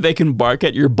that they can bark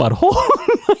at your butthole?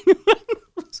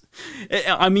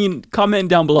 I mean, comment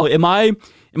down below. Am I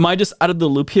just out of the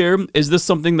loop here? Is this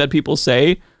something that people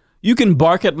say? You can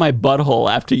bark at my butthole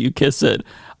after you kiss it.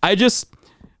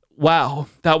 Wow,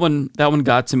 that one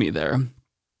got to me there.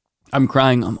 I'm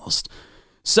crying almost.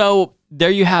 So there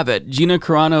you have it. Gina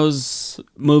Carano's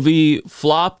movie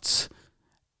flopped,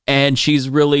 and she's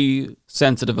really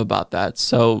sensitive about that.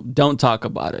 So don't talk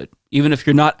about it. Even if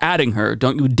you're not adding her,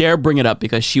 don't you dare bring it up,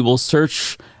 because she will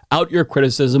search out your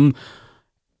criticism,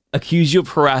 accuse you of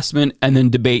harassment, and then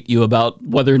debate you about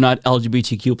whether or not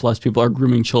LGBTQ plus people are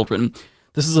grooming children.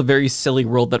 This is a very silly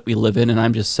world that we live in, and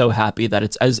I'm just so happy that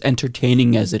it's as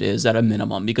entertaining as it is at a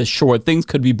minimum, because sure, things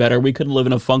could be better. We could live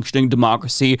in a functioning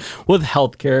democracy with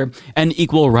healthcare and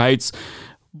equal rights.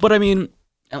 But I mean,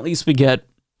 at least we get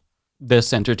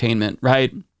this entertainment,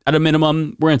 right? At a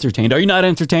minimum, we're entertained. Are you not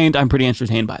entertained? I'm pretty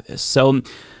entertained by this. So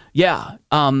yeah,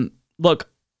 look,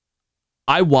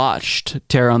 I watched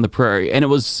Terror on the Prairie, and it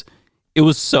was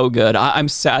so good. I'm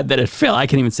sad that it failed. I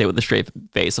can't even say it with a straight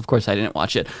face. Of course, I didn't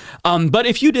watch it. But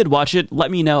if you did watch it, let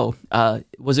me know.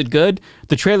 Was it good?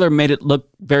 The trailer made it look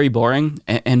very boring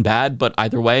and bad, but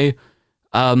either way,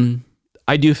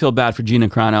 I do feel bad for Gina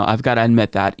Carano. I've got to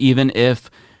admit that. Even if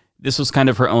this was kind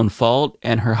of her own fault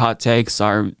and her hot takes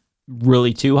are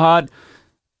really too hot,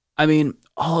 I mean,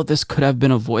 all of this could have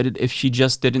been avoided if she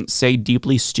just didn't say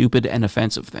deeply stupid and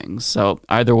offensive things. So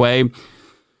either way,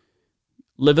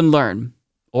 live and learn,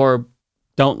 or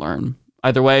don't learn.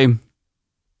 Either way,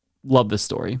 love this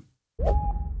story.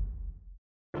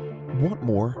 Want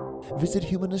more? Visit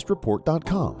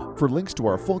humanistreport.com for links to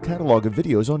our full catalog of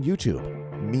videos on YouTube,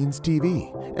 Means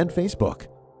TV, and Facebook.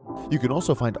 You can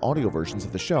also find audio versions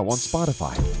of the show on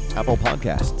Spotify, Apple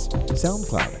Podcasts,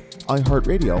 SoundCloud,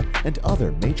 iHeartRadio, and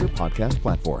other major podcast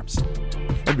platforms.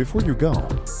 And before you go,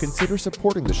 consider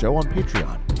supporting the show on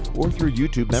Patreon or through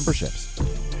YouTube memberships.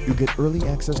 You get early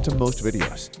access to most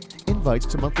videos, invites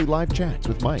to monthly live chats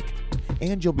with Mike,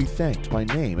 and you'll be thanked by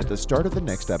name at the start of the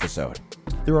next episode.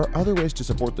 There are other ways to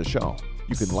support the show.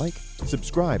 You can like,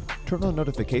 subscribe, turn on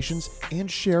notifications, and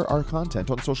share our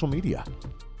content on social media.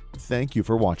 Thank you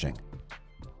for watching.